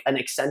as like an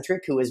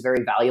eccentric who was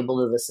very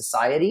valuable to the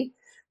society.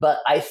 But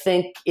I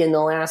think in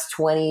the last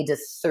 20 to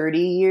 30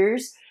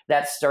 years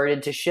that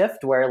started to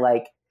shift, where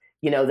like,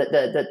 you know,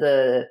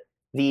 the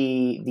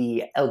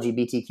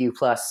LGBTQ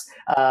plus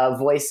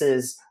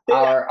voices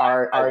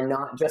are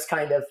not just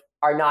kind of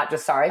are not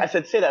just sorry. I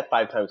said say that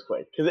 5 times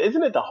quick, because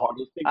isn't it the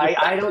hardest thing?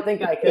 I don't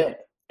think I could.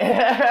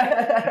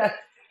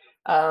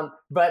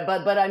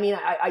 But I mean,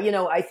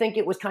 I think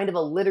it was kind of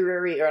a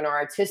literary or an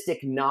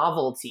artistic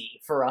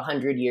novelty for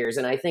 100 years.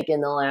 And I think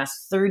in the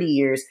last 30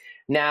 years,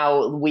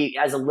 now we,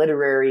 as a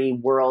literary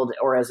world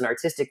or as an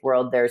artistic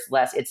world, there's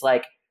less, it's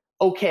like,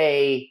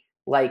 okay,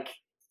 like,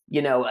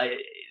 you know,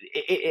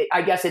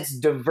 I guess it's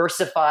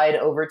diversified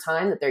over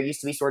time, that there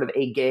used to be sort of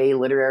a gay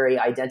literary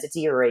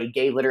identity or a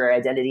gay literary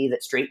identity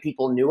that straight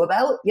people knew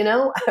about, you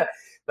know,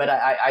 but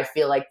I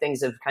feel like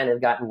things have kind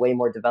of gotten way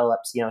more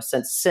developed, you know,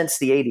 since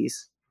the 80s.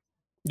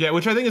 Yeah,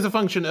 which I think is a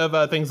function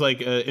of things like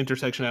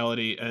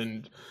intersectionality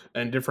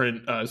and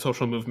different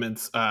social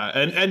movements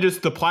and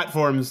just the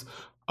platforms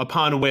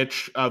upon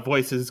which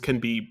voices can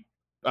be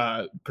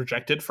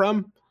projected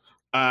from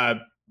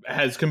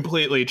has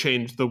completely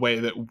changed the way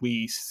that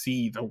we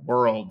see the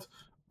world,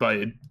 but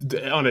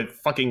on a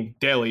fucking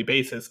daily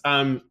basis.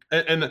 And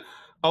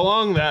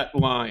along that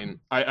line,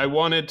 I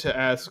wanted to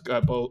ask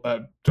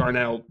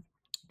Darnell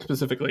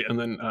specifically, and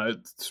then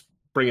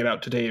bring it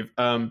out to Dave.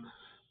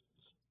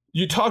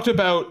 You talked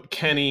about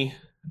Kenny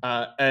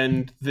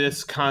and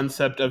this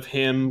concept of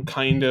him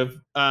kind of,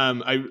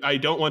 I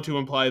don't want to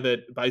imply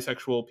that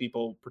bisexual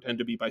people pretend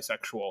to be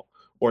bisexual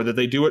or that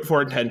they do it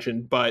for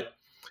attention, but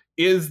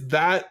is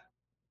that,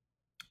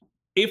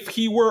 if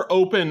he were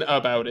open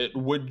about it,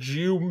 would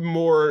you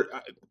more,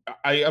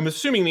 I'm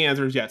assuming the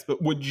answer is yes,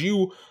 but would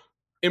you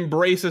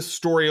embrace a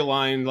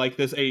storyline like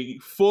this, a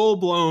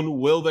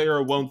full-blown will they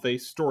or won't they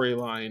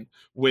storyline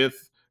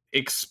with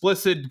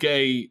explicit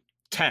gay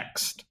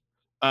text?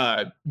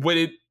 Would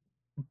it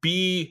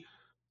be,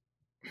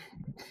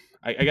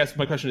 I guess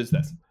my question is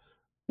this,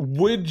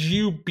 would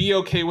you be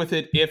okay with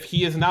it if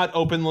he is not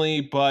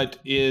openly, but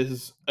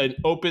is an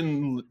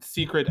open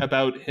secret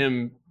about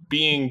him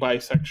being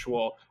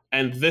bisexual,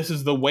 and this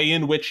is the way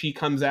in which he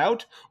comes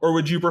out? Or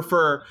would you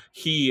prefer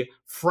he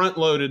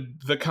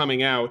front-loaded the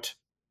coming out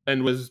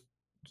and was,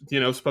 you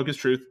know, spoke his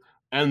truth,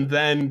 and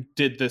then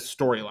did this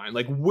storyline?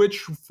 Like, which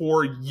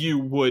for you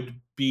would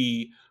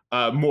be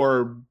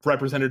more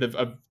representative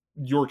of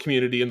your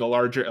community and the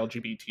larger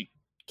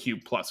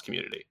LGBTQ plus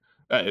community?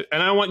 And I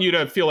don't want you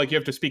to feel like you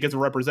have to speak as a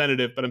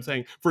representative, but I'm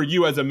saying for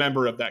you as a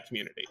member of that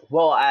community.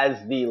 Well,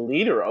 as the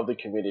leader of the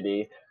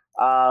community,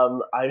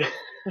 I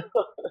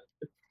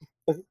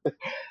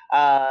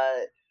I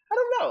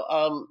don't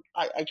know.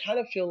 I kind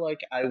of feel like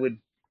I would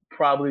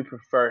probably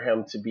prefer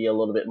him to be a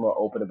little bit more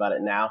open about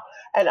it now.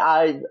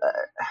 And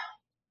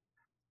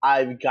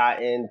I've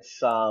gotten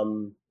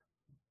some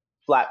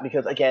flat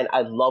because again,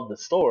 I love the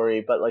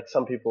story, but like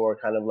some people are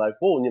kind of like,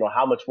 well,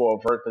 how much more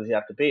overt does he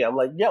have to be? I'm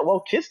like, yeah, well,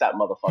 kiss that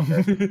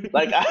motherfucker.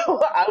 Like I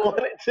want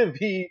it to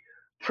be.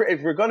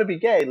 If we're gonna be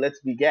gay, let's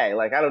be gay.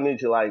 Like I don't need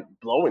to like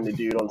blowing the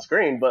dude on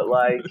screen, but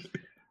like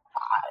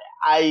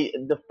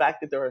the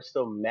fact that there are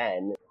still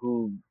men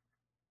who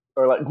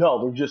are like,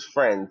 no, we're just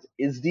friends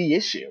is the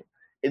issue.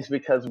 It's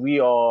because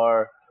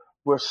we're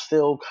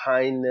still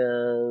kind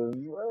of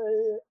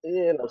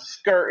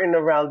skirting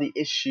around the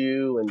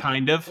issue and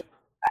kind of.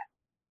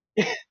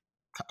 And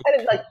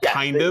it's like, yes,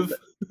 kind of.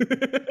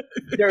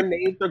 Their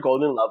names are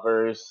golden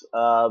lovers.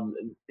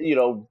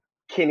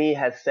 Kenny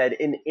has said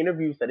in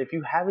interviews that if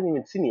you haven't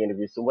even seen the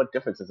interviews, so what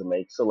difference does it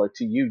make? So, like,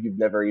 to you, you've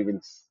never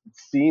even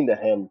seen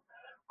him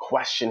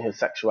question his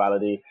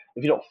sexuality.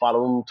 If you don't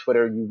follow him on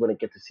Twitter, you wouldn't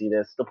get to see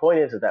this. The point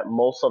is that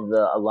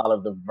a lot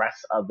of the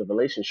rest of the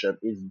relationship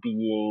is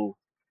being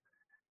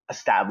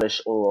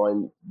established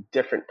on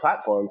different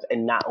platforms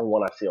and not on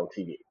what I see on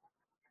TV.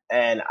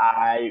 And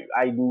I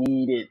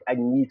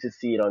need to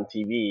see it on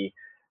TV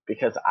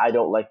because I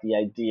don't like the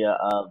idea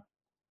of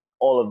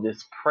all of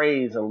this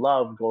praise and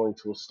love going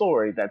to a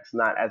story that's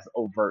not as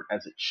overt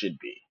as it should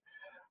be.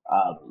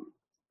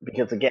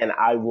 Because again,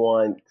 I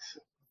want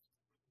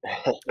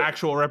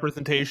actual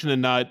representation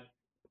and not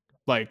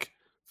like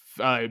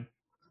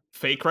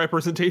fake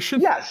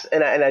representation. Yes,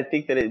 and I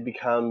think that it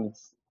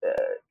becomes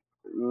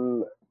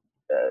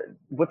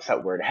what's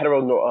that word?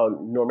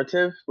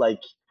 Heteronormative, like.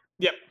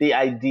 Yep. The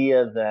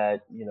idea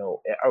that,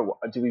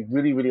 do we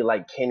really, really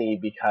like Kenny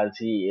because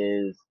he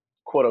is,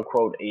 quote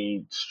unquote,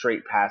 a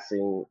straight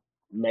passing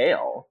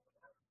male?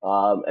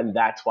 And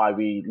that's why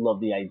we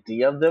love the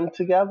idea of them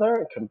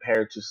together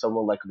compared to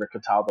someone like Rick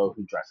Cataldo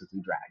who dresses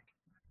in drag.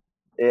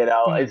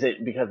 Is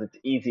it because it's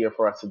easier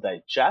for us to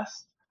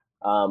digest?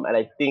 And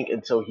I think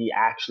until he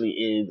actually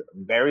is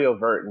very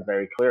overt and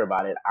very clear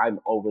about it, I'm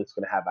always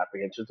going to have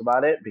apprehensions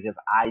about it because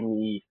I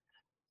need,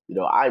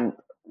 I'm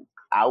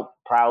out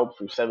proud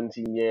for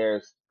 17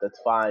 years, that's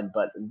fine.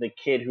 But the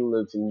kid who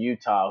lives in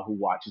Utah, who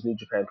watches New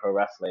Japan Pro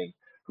Wrestling,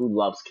 who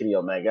loves Kenny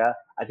Omega,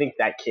 I think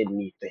that kid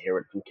needs to hear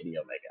it from Kenny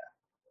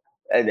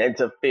Omega. And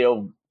to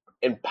feel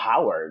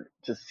empowered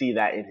to see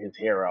that in his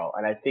hero.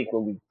 And I think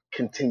when we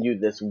continue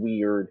this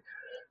weird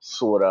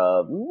sort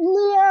of,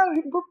 yeah,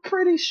 we're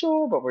pretty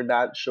sure, but we're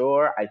not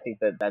sure, I think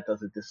that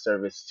does a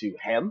disservice to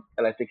him.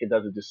 And I think it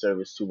does a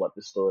disservice to what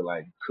the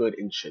storyline could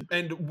and should be.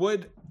 And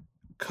would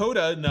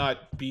Kota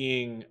not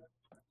being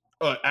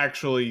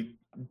actually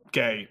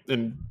gay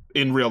in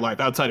real life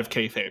outside of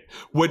kayfabe,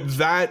 would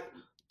that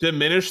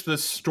diminish the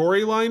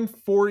storyline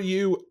for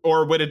you,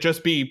 or would it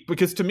just be,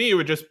 because to me it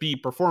would just be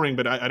performing,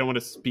 but I don't want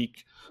to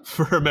speak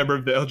for a member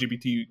of the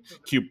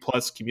LGBTQ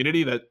plus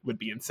community, that would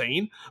be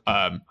insane.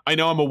 I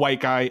know I'm a white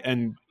guy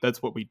and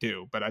that's what we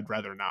do, but I'd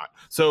rather not.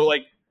 So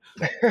like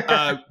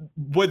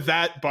would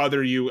that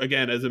bother you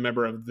again as a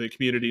member of the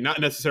community, not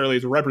necessarily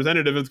as a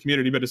representative of the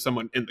community, but as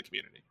someone in the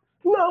community?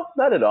 No,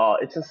 not at all.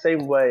 It's the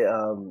same way.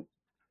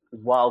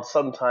 While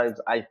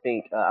sometimes I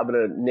think I'm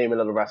going to name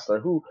another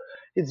wrestler who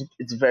is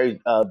very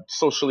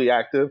socially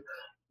active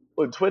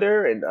on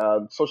Twitter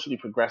and socially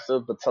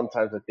progressive, but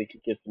sometimes I think he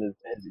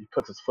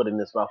puts his foot in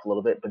his mouth a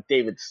little bit. But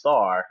David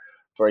Starr,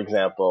 for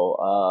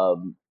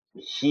example,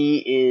 he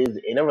is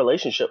in a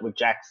relationship with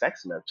Jack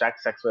Sexsmith. Jack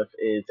Sexsmith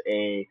is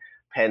a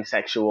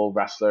pansexual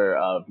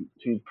wrestler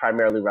who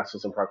primarily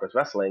wrestles in Progress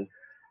Wrestling.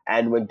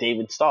 And when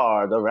David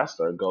Starr, the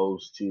wrestler,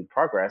 goes to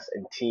Progress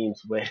and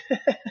teams with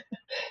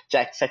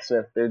Jack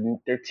Sexsmith,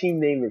 their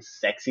team name is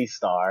Sexy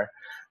Star,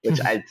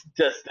 which I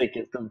just think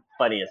is the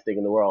funniest thing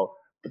in the world.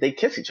 But they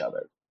kiss each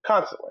other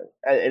constantly.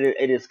 And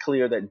it is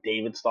clear that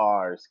David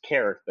Starr's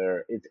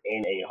character is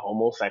in a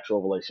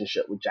homosexual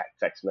relationship with Jack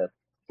Sexsmith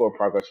for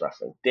Progress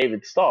Wrestling.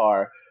 David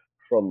Starr,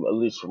 at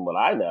least from what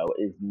I know,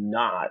 is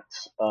not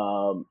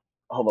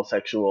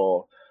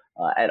homosexual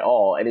at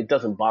all, and it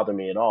doesn't bother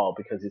me at all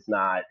because it's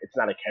not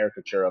a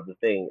caricature of the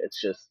thing. It's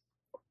just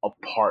a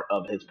part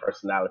of his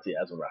personality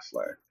as a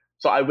wrestler.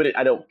 So I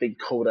don't think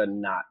Kota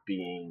not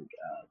being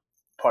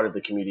part of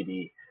the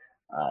community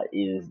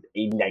is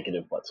a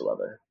negative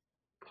whatsoever.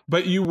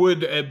 But you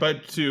would,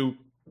 but to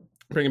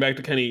bring it back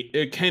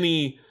to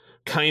Kenny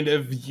kind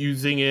of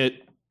using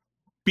it,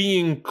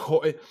 being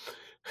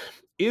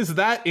is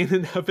that in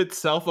and of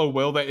itself a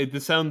will they?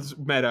 This sounds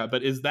meta,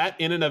 but is that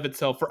in and of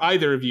itself for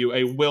either of you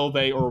a will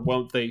they or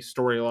won't they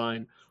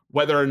storyline,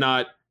 whether or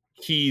not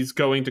he's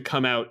going to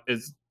come out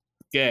as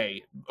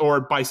gay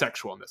or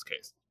bisexual in this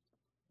case?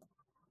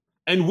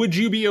 And would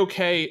you be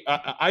okay,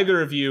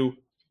 either of you,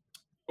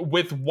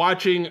 with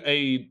watching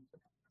a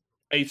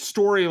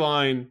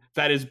storyline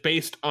that is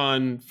based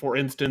on, for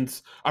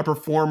instance, a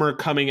performer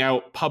coming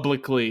out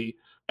publicly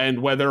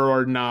and whether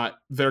or not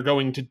they're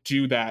going to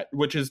do that,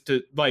 which is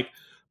to like,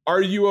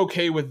 are you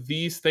okay with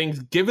these things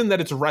given that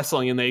it's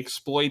wrestling and they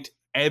exploit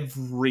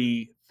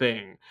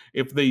everything?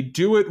 If they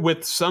do it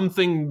with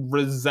something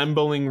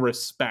resembling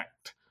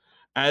respect,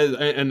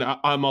 and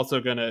I'm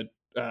also going to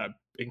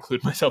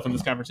include myself in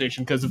this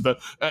conversation because of the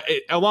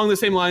along the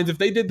same lines. If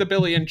they did the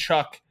Billy and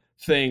Chuck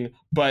thing,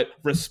 but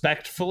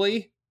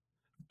respectfully,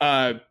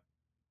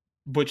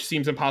 which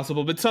seems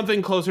impossible, but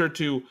something closer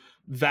to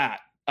that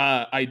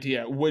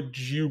idea, would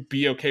you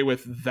be okay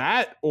with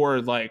that,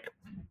 or like?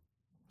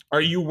 Are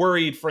you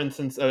worried, for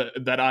instance,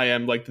 that I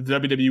am like the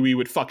WWE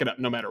would fuck it up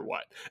no matter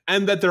what,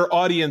 and that their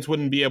audience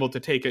wouldn't be able to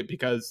take it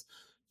because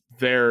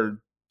they're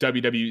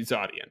WWE's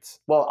audience?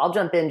 Well, I'll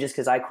jump in just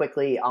because I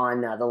quickly,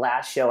 on the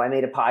last show, I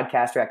made a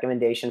podcast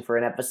recommendation for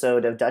an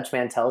episode of Dutch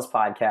Mantel's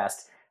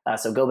podcast.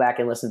 So go back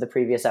and listen to the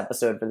previous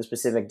episode for the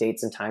specific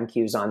dates and time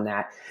cues on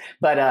that.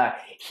 But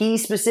he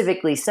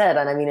specifically said,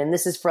 and I mean, and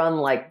this is from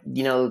like,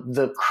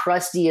 the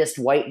crustiest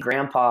white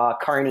grandpa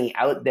Carney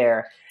out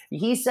there.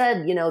 He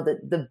said,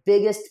 the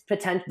biggest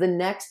potential, the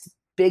next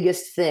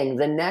biggest thing,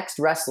 the next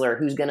wrestler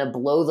who's going to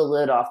blow the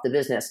lid off the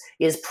business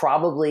is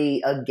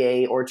probably a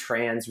gay or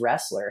trans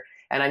wrestler.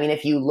 And I mean,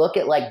 if you look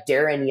at like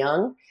Darren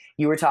Young,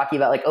 you were talking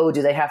about like, oh,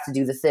 do they have to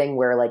do the thing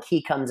where like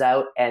he comes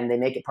out and they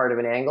make it part of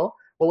an angle?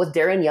 Well, with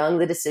Darren Young,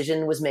 the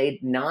decision was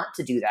made not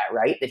to do that,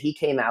 right? That he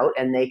came out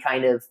and they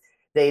kind of,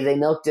 they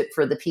milked it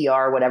for the PR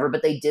or whatever,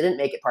 but they didn't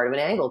make it part of an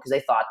angle because they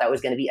thought that was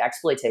going to be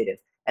exploitative.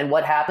 And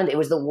what happened? It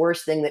was the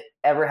worst thing that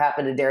ever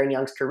happened to Darren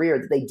Young's career,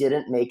 that they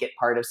didn't make it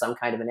part of some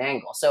kind of an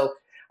angle. So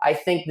I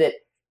think that,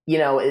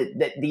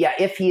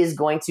 if he is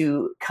going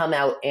to come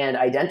out and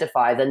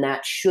identify, then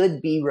that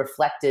should be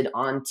reflected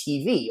on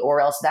TV, or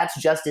else that's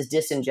just as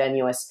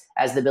disingenuous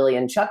as the Billy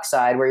and Chuck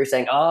side, where you're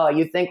saying, oh,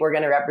 you think we're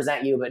going to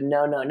represent you, but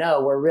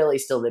no, we're really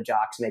still the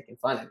jocks making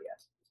fun of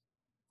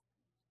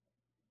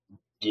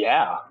you.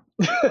 Yeah.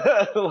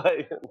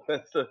 Like,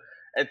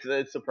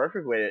 it's a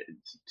perfect way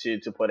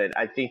to put it.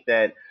 I think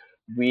that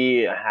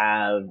we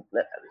have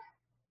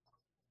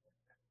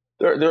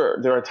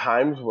there are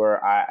times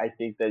where I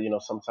think that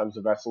sometimes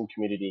the wrestling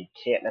community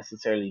can't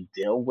necessarily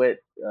deal with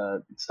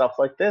stuff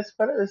like this,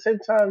 but at the same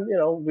time,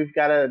 we've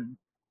got to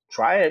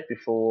try it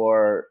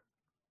before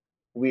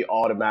we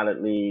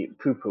automatically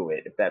poo-poo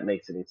it, if that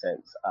makes any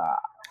sense.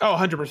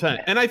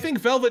 100%. And I think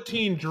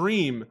Velveteen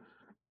Dream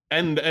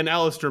and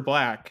Aleister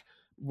Black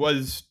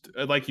was,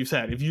 like you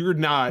said, if you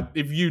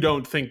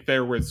don't think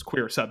there was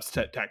queer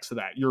subtext to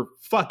that, you're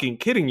fucking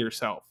kidding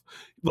yourself.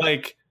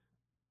 Like,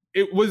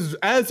 it was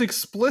as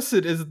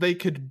explicit as they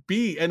could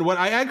be. And what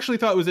I actually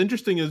thought was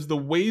interesting is the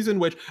ways in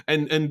which,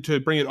 and to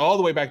bring it all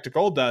the way back to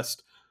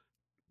Goldust,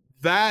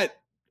 that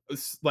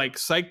like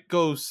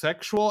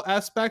psychosexual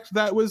aspect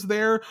that was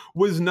there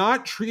was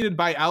not treated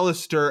by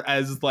Aleister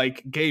as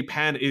like gay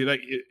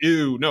like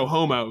ew, no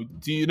homo.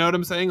 Do you know what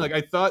I'm saying? Like,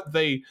 I thought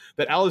that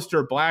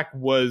Aleister Black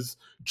was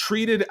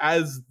treated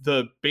as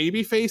the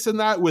babyface in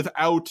that,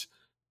 without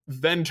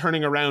then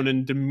turning around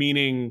and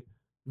demeaning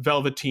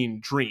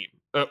Velveteen Dream.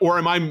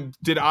 Or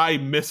did I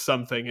miss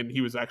something and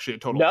he was actually a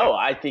total No,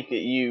 I think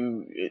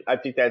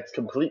that's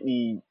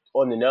completely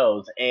on the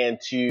nose. And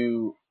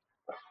to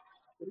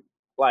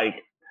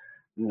like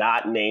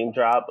not name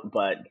drop,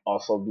 but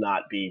also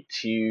not be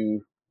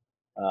too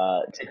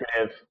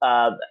secretive.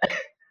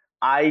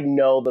 I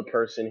know the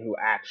person who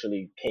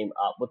actually came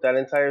up with that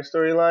entire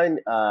storyline.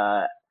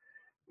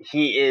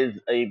 He is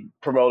a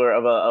promoter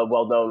of a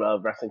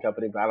well-known wrestling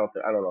company, but I don't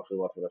know if he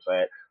wants me to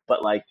say it,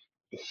 but like,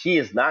 he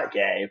is not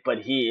gay,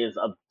 but he's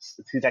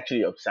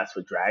actually obsessed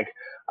with drag.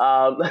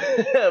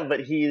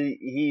 But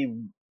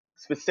he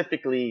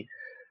specifically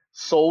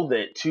sold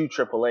it to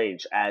Triple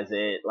H as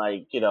it,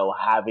 like,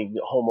 having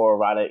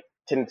homoerotic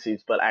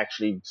tendencies, but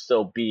actually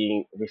still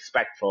being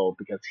respectful,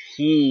 because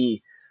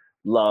he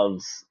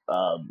loves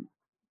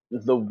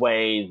the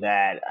way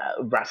that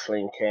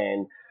wrestling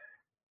can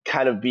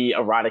kind of be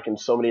erotic in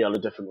so many other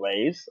different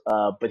ways,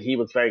 but he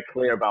was very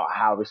clear about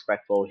how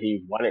respectful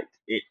he wanted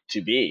it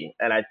to be,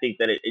 and I think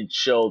that it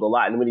showed a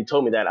lot. And when he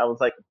told me that, I was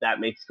like, that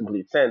makes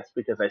complete sense,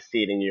 because I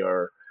see it in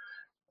your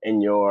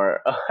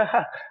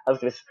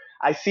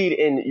I see it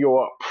in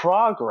your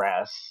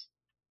progress,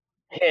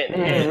 hint,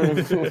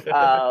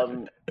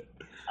 of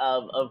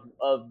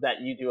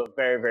that you do a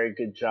very, very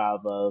good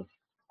job of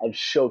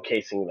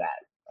showcasing that.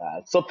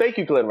 So thank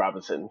you, Glenn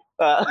Robinson.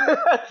 So at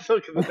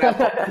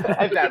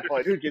that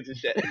point, who gives a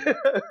shit?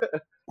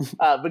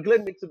 But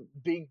Glenn makes a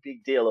big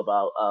deal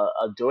about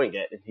doing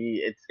it, and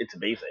it's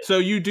amazing. So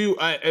you do,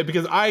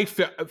 because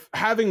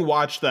having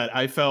watched that,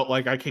 I felt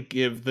like I could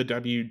give the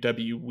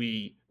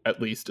WWE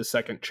at least a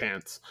second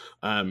chance.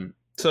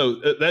 So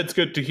that's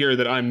good to hear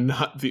that I'm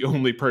not the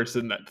only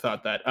person that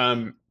thought that.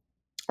 I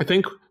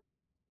think,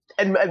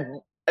 and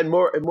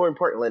more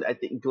importantly, I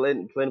think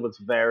Glenn was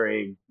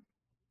very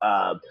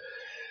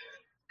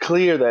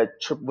clear that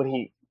when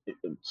he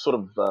sort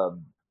of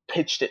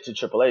pitched it to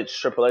Triple H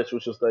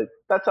was just like,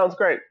 that sounds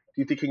great.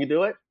 Do you think you can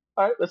do it?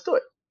 All right, let's do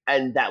it.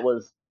 And that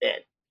was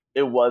it.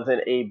 It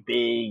wasn't a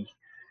big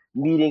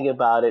meeting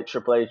about it.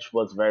 Triple H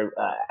was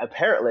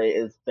apparently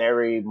is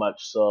very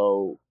much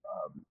so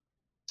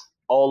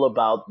all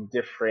about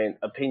different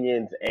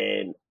opinions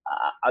and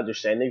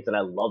understandings. And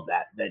I love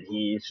that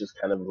he's just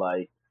kind of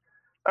like,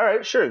 all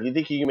right, sure. You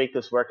think you can make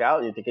this work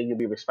out? You think you can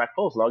be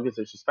respectful? As long as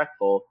it's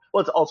respectful.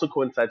 Well, it also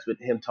coincides with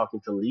him talking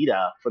to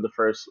Lita for the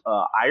first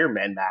Iron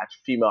Man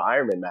match, female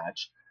Iron Man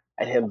match,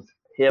 and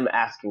him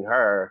asking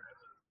her,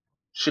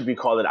 should we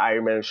call it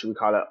Iron Man or should we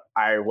call it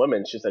Iron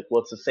Woman? She's like,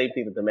 well, it's the same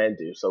thing that the men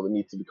do, so it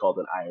needs to be called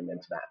an Iron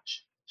Man's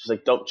match. She's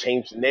like, don't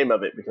change the name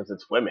of it because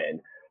it's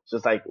women.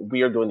 She's like,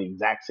 we are doing the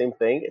exact same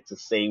thing. It's the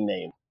same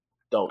name.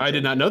 Don't. I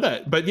did not know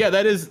that, but yeah,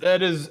 that is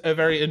a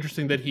very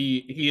interesting that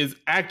he is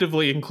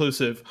actively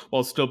inclusive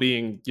while still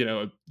being, you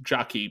know, a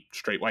jockey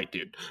straight white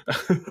dude.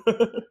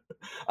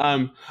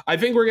 I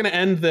think we're gonna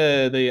end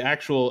the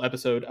actual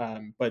episode,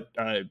 but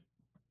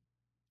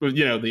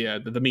you know,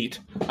 the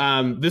meat.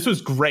 This was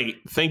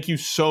great. Thank you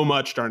so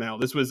much, Darnell.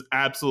 This was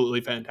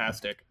absolutely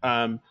fantastic.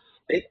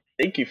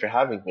 Thank you for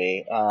having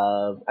me.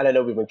 And I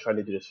know we've been trying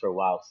to do this for a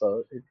while,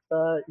 so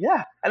it's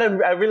yeah. And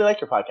I really like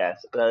your podcast.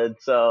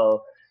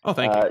 So. Oh,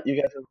 thank you.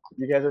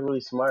 You guys are really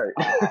smart.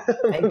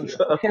 Thank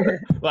you.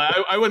 Well,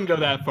 I wouldn't go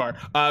that far.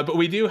 But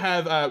we do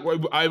have.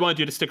 I want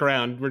you to stick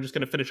around. We're just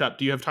going to finish up.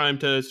 Do you have time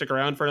to stick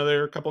around for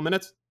another couple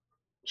minutes?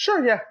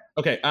 Sure. Yeah.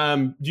 Okay.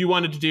 You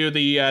wanted to do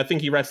the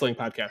Thinky Wrestling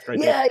podcast, right?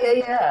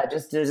 Yeah.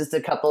 Just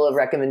a couple of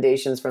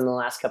recommendations from the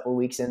last couple of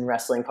weeks in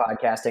wrestling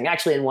podcasting.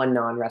 Actually, in one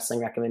non-wrestling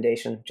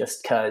recommendation,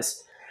 just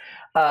because.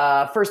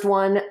 First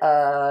one,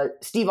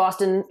 Steve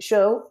Austin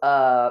show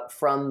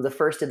from the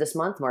 1st of this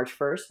month, March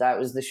 1st. That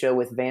was the show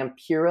with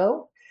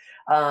Vampiro.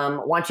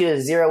 Want you to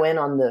zero in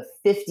on the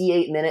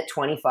 58-minute,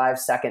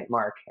 25-second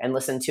mark and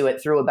listen to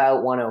it through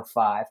about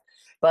 105.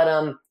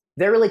 But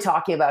they're really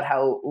talking about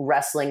how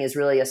wrestling is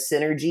really a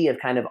synergy of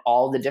kind of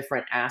all the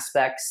different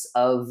aspects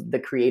of the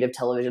creative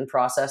television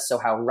process. So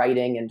how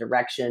writing and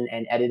direction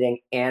and editing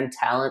and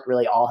talent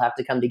really all have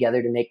to come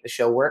together to make the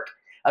show work.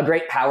 A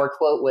great power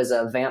quote was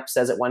Vamp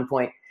says at one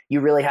point,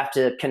 you really have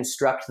to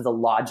construct the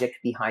logic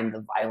behind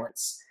the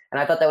violence. And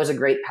I thought that was a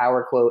great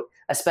power quote,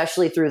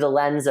 especially through the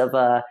lens of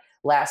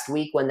last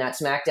week when that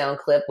SmackDown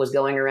clip was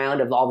going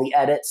around of all the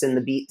edits and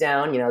the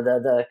beatdown, you know,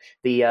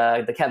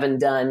 the Kevin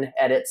Dunn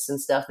edits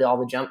and stuff, all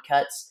the jump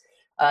cuts.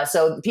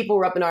 So people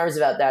were up in arms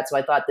about that. So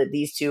I thought that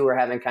these two were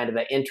having kind of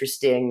an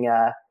interesting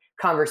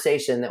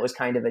conversation that was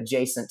kind of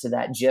adjacent to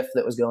that GIF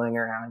that was going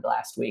around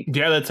last week.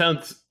 Yeah, that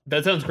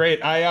sounds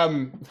great. I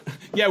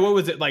yeah, what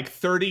was it, like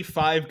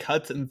 35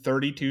 cuts in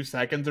 32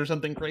 seconds or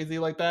something crazy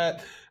like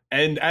that?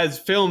 And as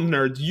film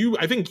nerds,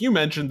 I think you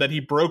mentioned that he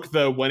broke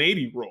the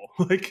 180 rule.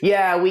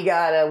 Yeah,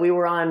 we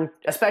were on,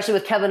 especially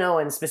with Kevin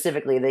Owens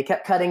specifically. They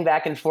kept cutting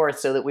back and forth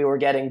so that we were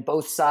getting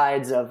both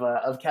sides of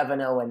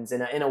Kevin Owens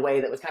in a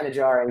way that was kind of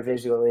jarring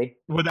visually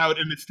without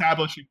an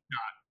establishing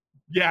shot.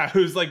 Yeah,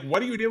 who's like,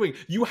 what are you doing?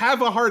 You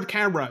have a hard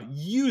camera.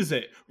 Use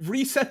it.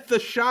 Reset the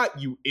shot,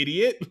 you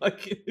idiot.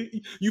 Like,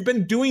 you've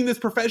been doing this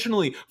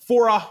professionally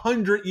for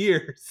 100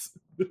 years.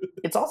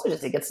 It's also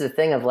just, it gets to the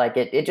thing of like,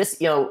 it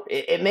just, you know,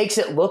 it makes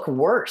it look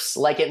worse.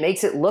 Like, it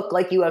makes it look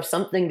like you have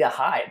something to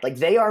hide. Like,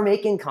 they are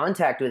making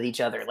contact with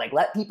each other. Like,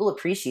 let people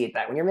appreciate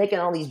that. When you're making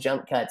all these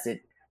jump cuts,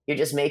 you're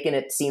just making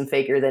it seem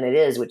faker than it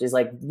is, which is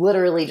like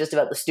literally just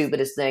about the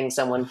stupidest thing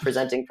someone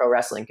presenting pro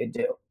wrestling could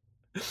do.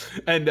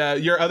 And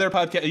your other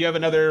podcast, you have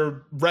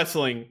another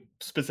wrestling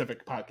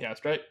specific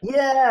podcast, right?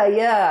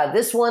 Yeah.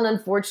 This one,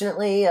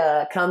 unfortunately,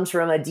 comes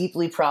from a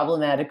deeply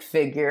problematic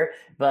figure.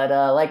 But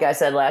like I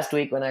said last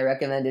week when I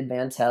recommended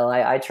Mantel,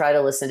 I try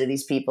to listen to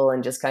these people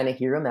and just kind of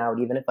hear them out,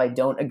 even if I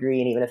don't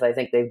agree and even if I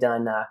think they've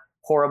done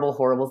horrible,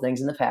 horrible things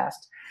in the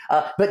past.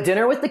 But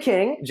Dinner with the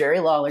King, Jerry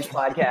Lawler's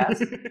podcast.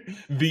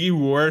 The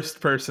worst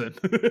person.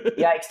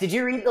 Yikes! Did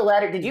you read the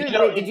letter? Did you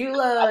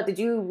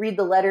read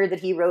the letter that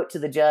he wrote to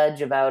the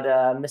judge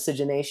about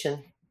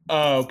miscegenation?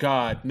 Oh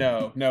God,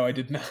 no, I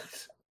did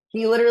not.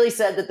 He literally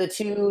said that the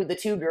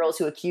two girls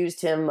who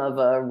accused him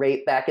of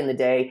rape back in the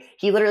day,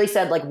 he literally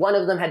said like one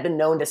of them had been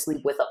known to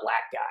sleep with a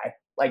black guy.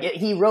 Like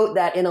he wrote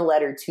that in a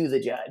letter to the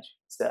judge.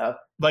 So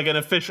like an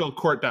official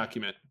court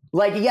document.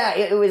 Like, yeah,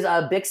 it was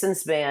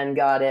Bixenspan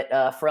got it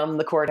from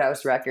the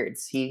courthouse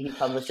records. He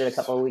published it a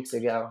couple of weeks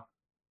ago.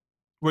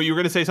 Were you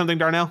going to say something,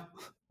 Darnell?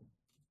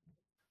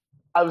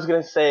 I was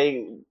going to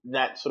say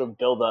that sort of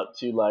build up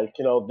to like,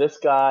 you know, this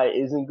guy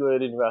isn't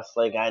good in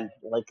wrestling. And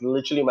like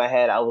literally in my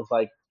head, I was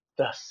like,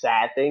 the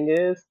sad thing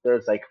is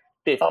there's like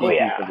 50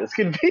 people this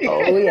could be.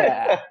 Oh,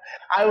 yeah.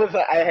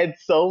 I had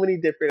so many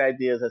different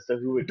ideas as to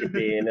who it could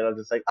be. And then I was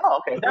just like, oh,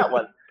 okay, that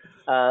one.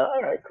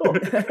 All right, cool.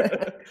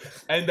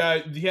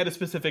 And he had a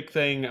specific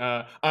thing.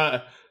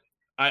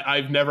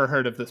 I've never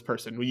heard of this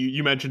person.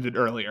 You mentioned it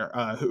earlier.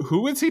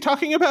 Who is he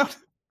talking about?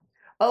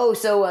 Oh,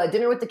 so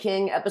Dinner with the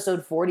King,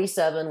 episode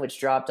 47, which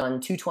dropped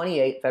on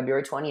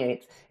February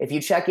 28th. If you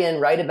check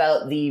in right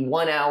about the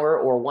 1 hour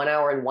or 1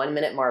 hour and 1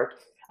 minute mark,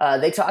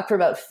 they talked for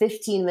about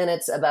 15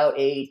 minutes about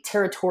a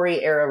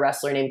Territory era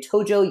wrestler named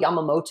Tojo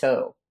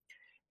Yamamoto.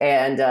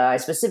 And I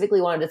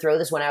specifically wanted to throw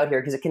this one out here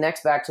because it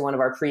connects back to one of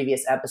our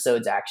previous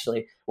episodes,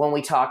 actually, when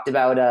we talked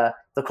about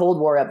the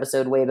Cold War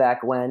episode way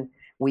back when.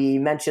 We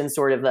mentioned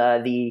sort of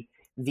the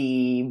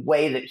the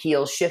way that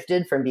heels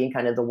shifted from being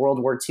kind of the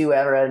World War II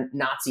era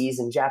Nazis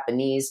and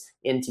Japanese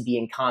into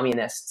being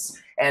communists.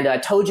 And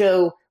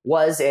Tojo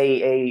was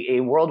a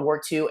World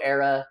War II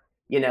era,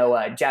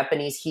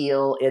 Japanese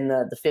heel in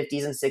the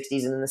 50s and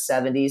 60s and in the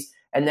 70s.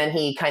 And then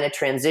he kind of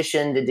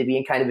transitioned into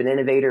being kind of an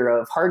innovator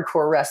of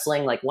hardcore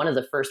wrestling, like one of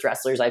the first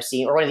wrestlers I've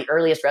seen, or one of the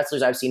earliest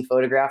wrestlers I've seen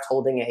photographed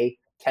holding a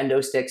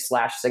kendo stick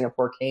 /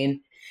 Singapore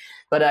cane.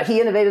 But he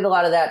innovated a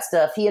lot of that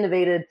stuff. He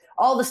innovated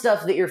all the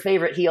stuff that your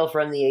favorite heel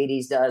from the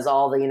 80s does,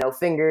 all the,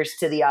 fingers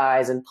to the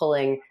eyes and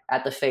pulling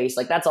at the face.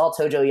 Like, that's all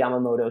Tojo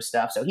Yamamoto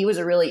stuff. So he was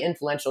a really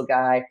influential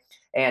guy.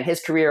 And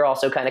his career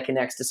also kind of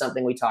connects to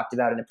something we talked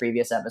about in a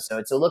previous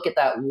episode. So look at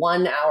that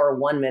 1 hour,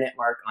 1 minute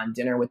mark on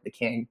Dinner with the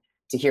King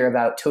to hear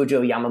about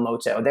Tojo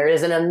Yamamoto. There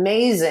is an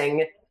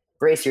amazing,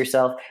 brace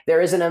yourself,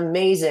 there is an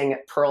amazing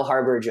Pearl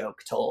Harbor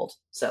joke told.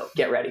 So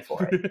get ready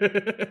for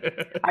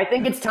it. I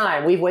think it's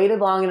time. We've waited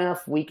long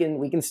enough. We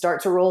can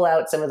start to roll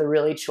out some of the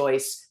really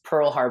choice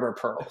Pearl Harbor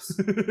pearls.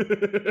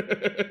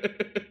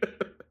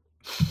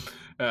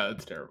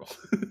 That's terrible.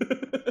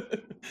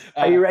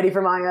 Are you ready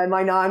for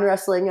my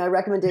non-wrestling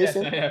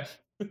recommendation? Yes, I am.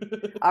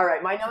 All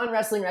right, my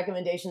non-wrestling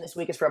recommendation this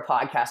week is for a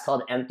podcast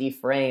called Empty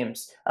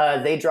Frames.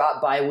 They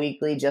drop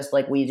bi-weekly just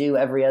like we do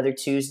every other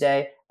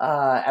Tuesday.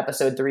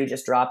 Episode 3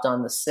 just dropped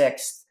on the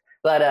 6th.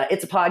 But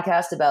it's a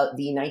podcast about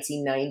the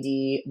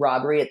 1990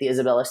 robbery at the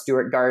Isabella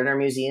Stewart Gardner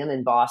Museum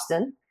in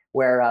Boston,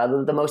 where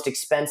the most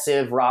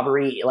expensive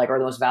robbery, or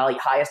the most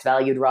highest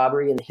valued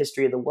robbery in the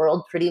history of the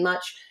world, pretty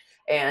much.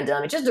 And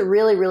it's just a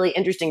really, really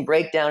interesting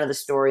breakdown of the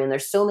story. And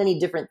there's so many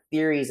different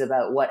theories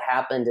about what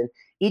happened. And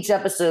each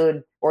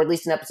episode, or at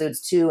least in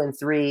episodes 2 and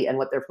 3, and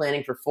what they're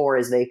planning for 4,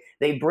 is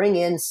they bring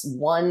in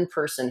one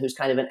person who's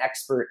kind of an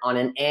expert on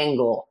an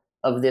angle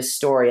of this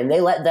story, and they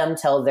let them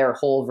tell their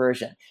whole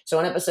version. So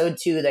in episode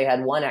 2, they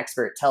had one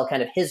expert tell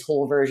kind of his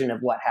whole version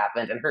of what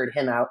happened and heard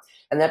him out.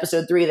 And in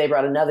episode 3, they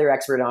brought another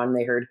expert on, and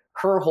they heard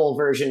her whole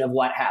version of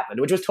what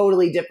happened, which was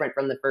totally different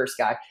from the first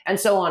guy, and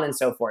so on and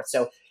so forth.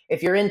 So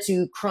if you're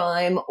into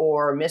crime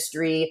or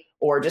mystery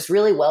or just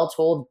really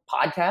well-told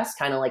podcasts,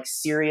 kind of like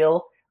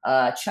Serial,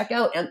 check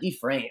out Empty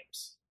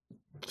Frames.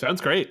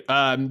 Sounds great.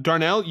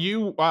 Darnell,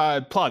 you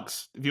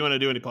plugs. If you want to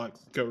do any plugs,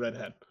 go right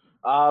ahead.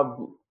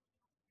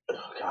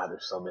 Oh God,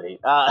 there's so many.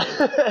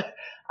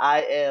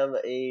 I am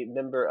a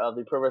member of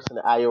the Pro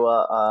Wrestling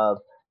Iowa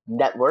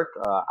network.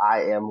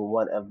 I am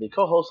one of the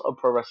co-hosts of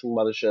Pro Wrestling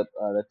Mothership.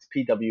 That's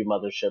PW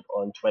Mothership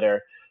on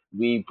Twitter.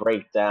 We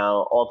break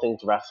down all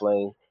things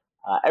wrestling.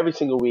 Every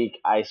single week,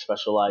 I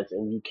specialize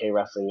in UK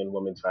wrestling and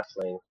women's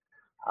wrestling.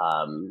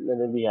 And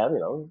then we have,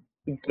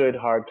 good,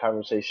 hard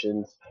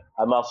conversations.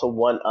 I'm also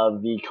one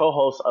of the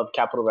co-hosts of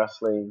Capital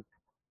Wrestling,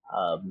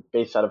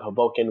 based out of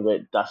Hoboken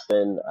with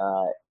Dustin.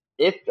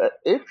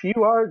 If you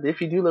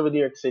do live in New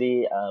York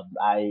City,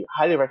 I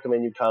highly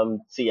recommend you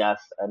come see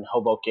us in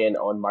Hoboken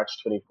on March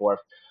 24th for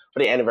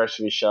the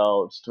anniversary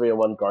show. It's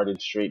 301 Garden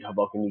Street,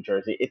 Hoboken, New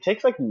Jersey. It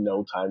takes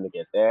no time to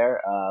get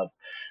there.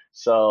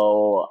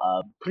 So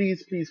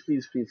please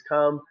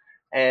come.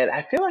 And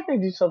I feel like I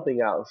do something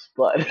else,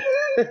 but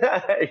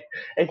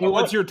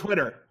what's your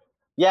Twitter?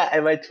 Yeah,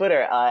 and my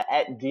Twitter,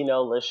 at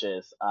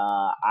DinoLicious.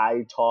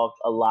 I talk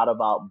a lot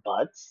about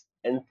butts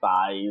and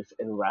thighs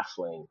and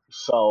wrestling.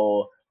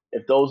 So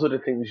if those are the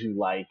things you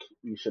like,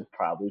 you should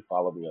probably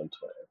follow me on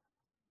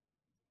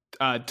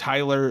Twitter.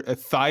 Tyler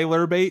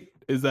Thylerbait?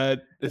 Is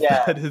that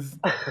his?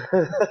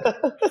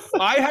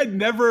 I had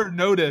never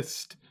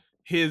noticed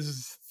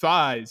his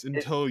thighs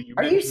until you mentioned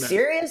that. Are you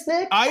serious,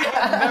 Nick?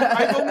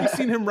 I've only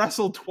seen him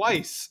wrestle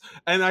twice,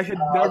 and I had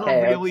never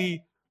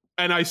really.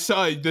 And I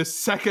saw it the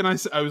second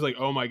I was like,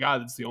 oh my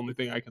God, that's the only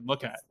thing I can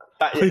look at.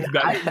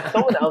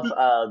 Someone else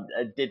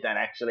did that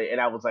actually, and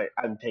I was like,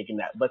 I'm taking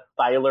that. But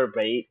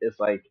Thylerbait is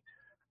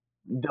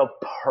the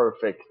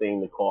perfect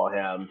thing to call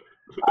him.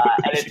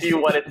 And if you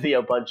want to see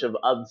a bunch of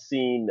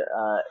obscene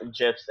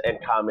GIFs and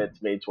comments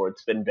made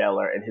towards Finn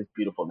Balor and his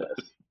beautifulness,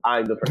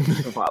 I'm the person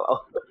to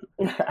follow.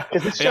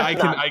 I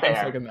can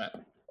second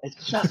that.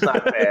 It's just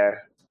not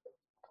fair.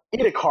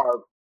 Eat a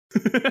carb.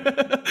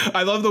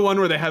 I love the one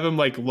where they have him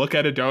look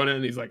at a donut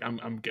and he's like,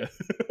 I'm good.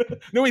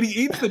 No, wait,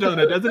 he eats the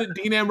donut, doesn't it?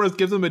 Dean Ambrose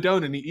gives him a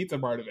donut and he eats a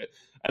part of it,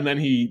 and then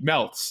he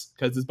melts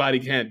because his body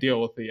can't deal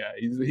with the.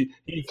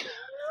 He's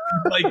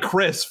like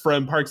Chris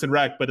from Parks and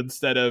Rec, but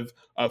instead of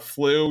a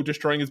flu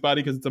destroying his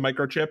body because it's a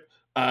microchip,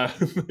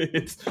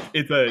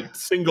 it's a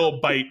single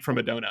bite from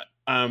a donut.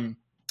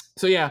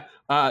 So yeah,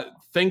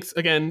 thanks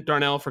again,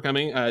 Darnell, for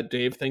coming.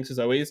 Dave, thanks as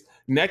always.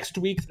 Next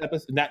week's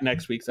episode, not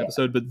next week's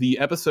episode, but the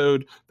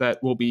episode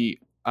that will be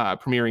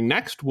premiering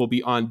next will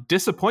be on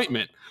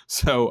disappointment.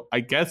 So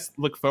I guess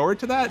look forward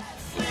to that.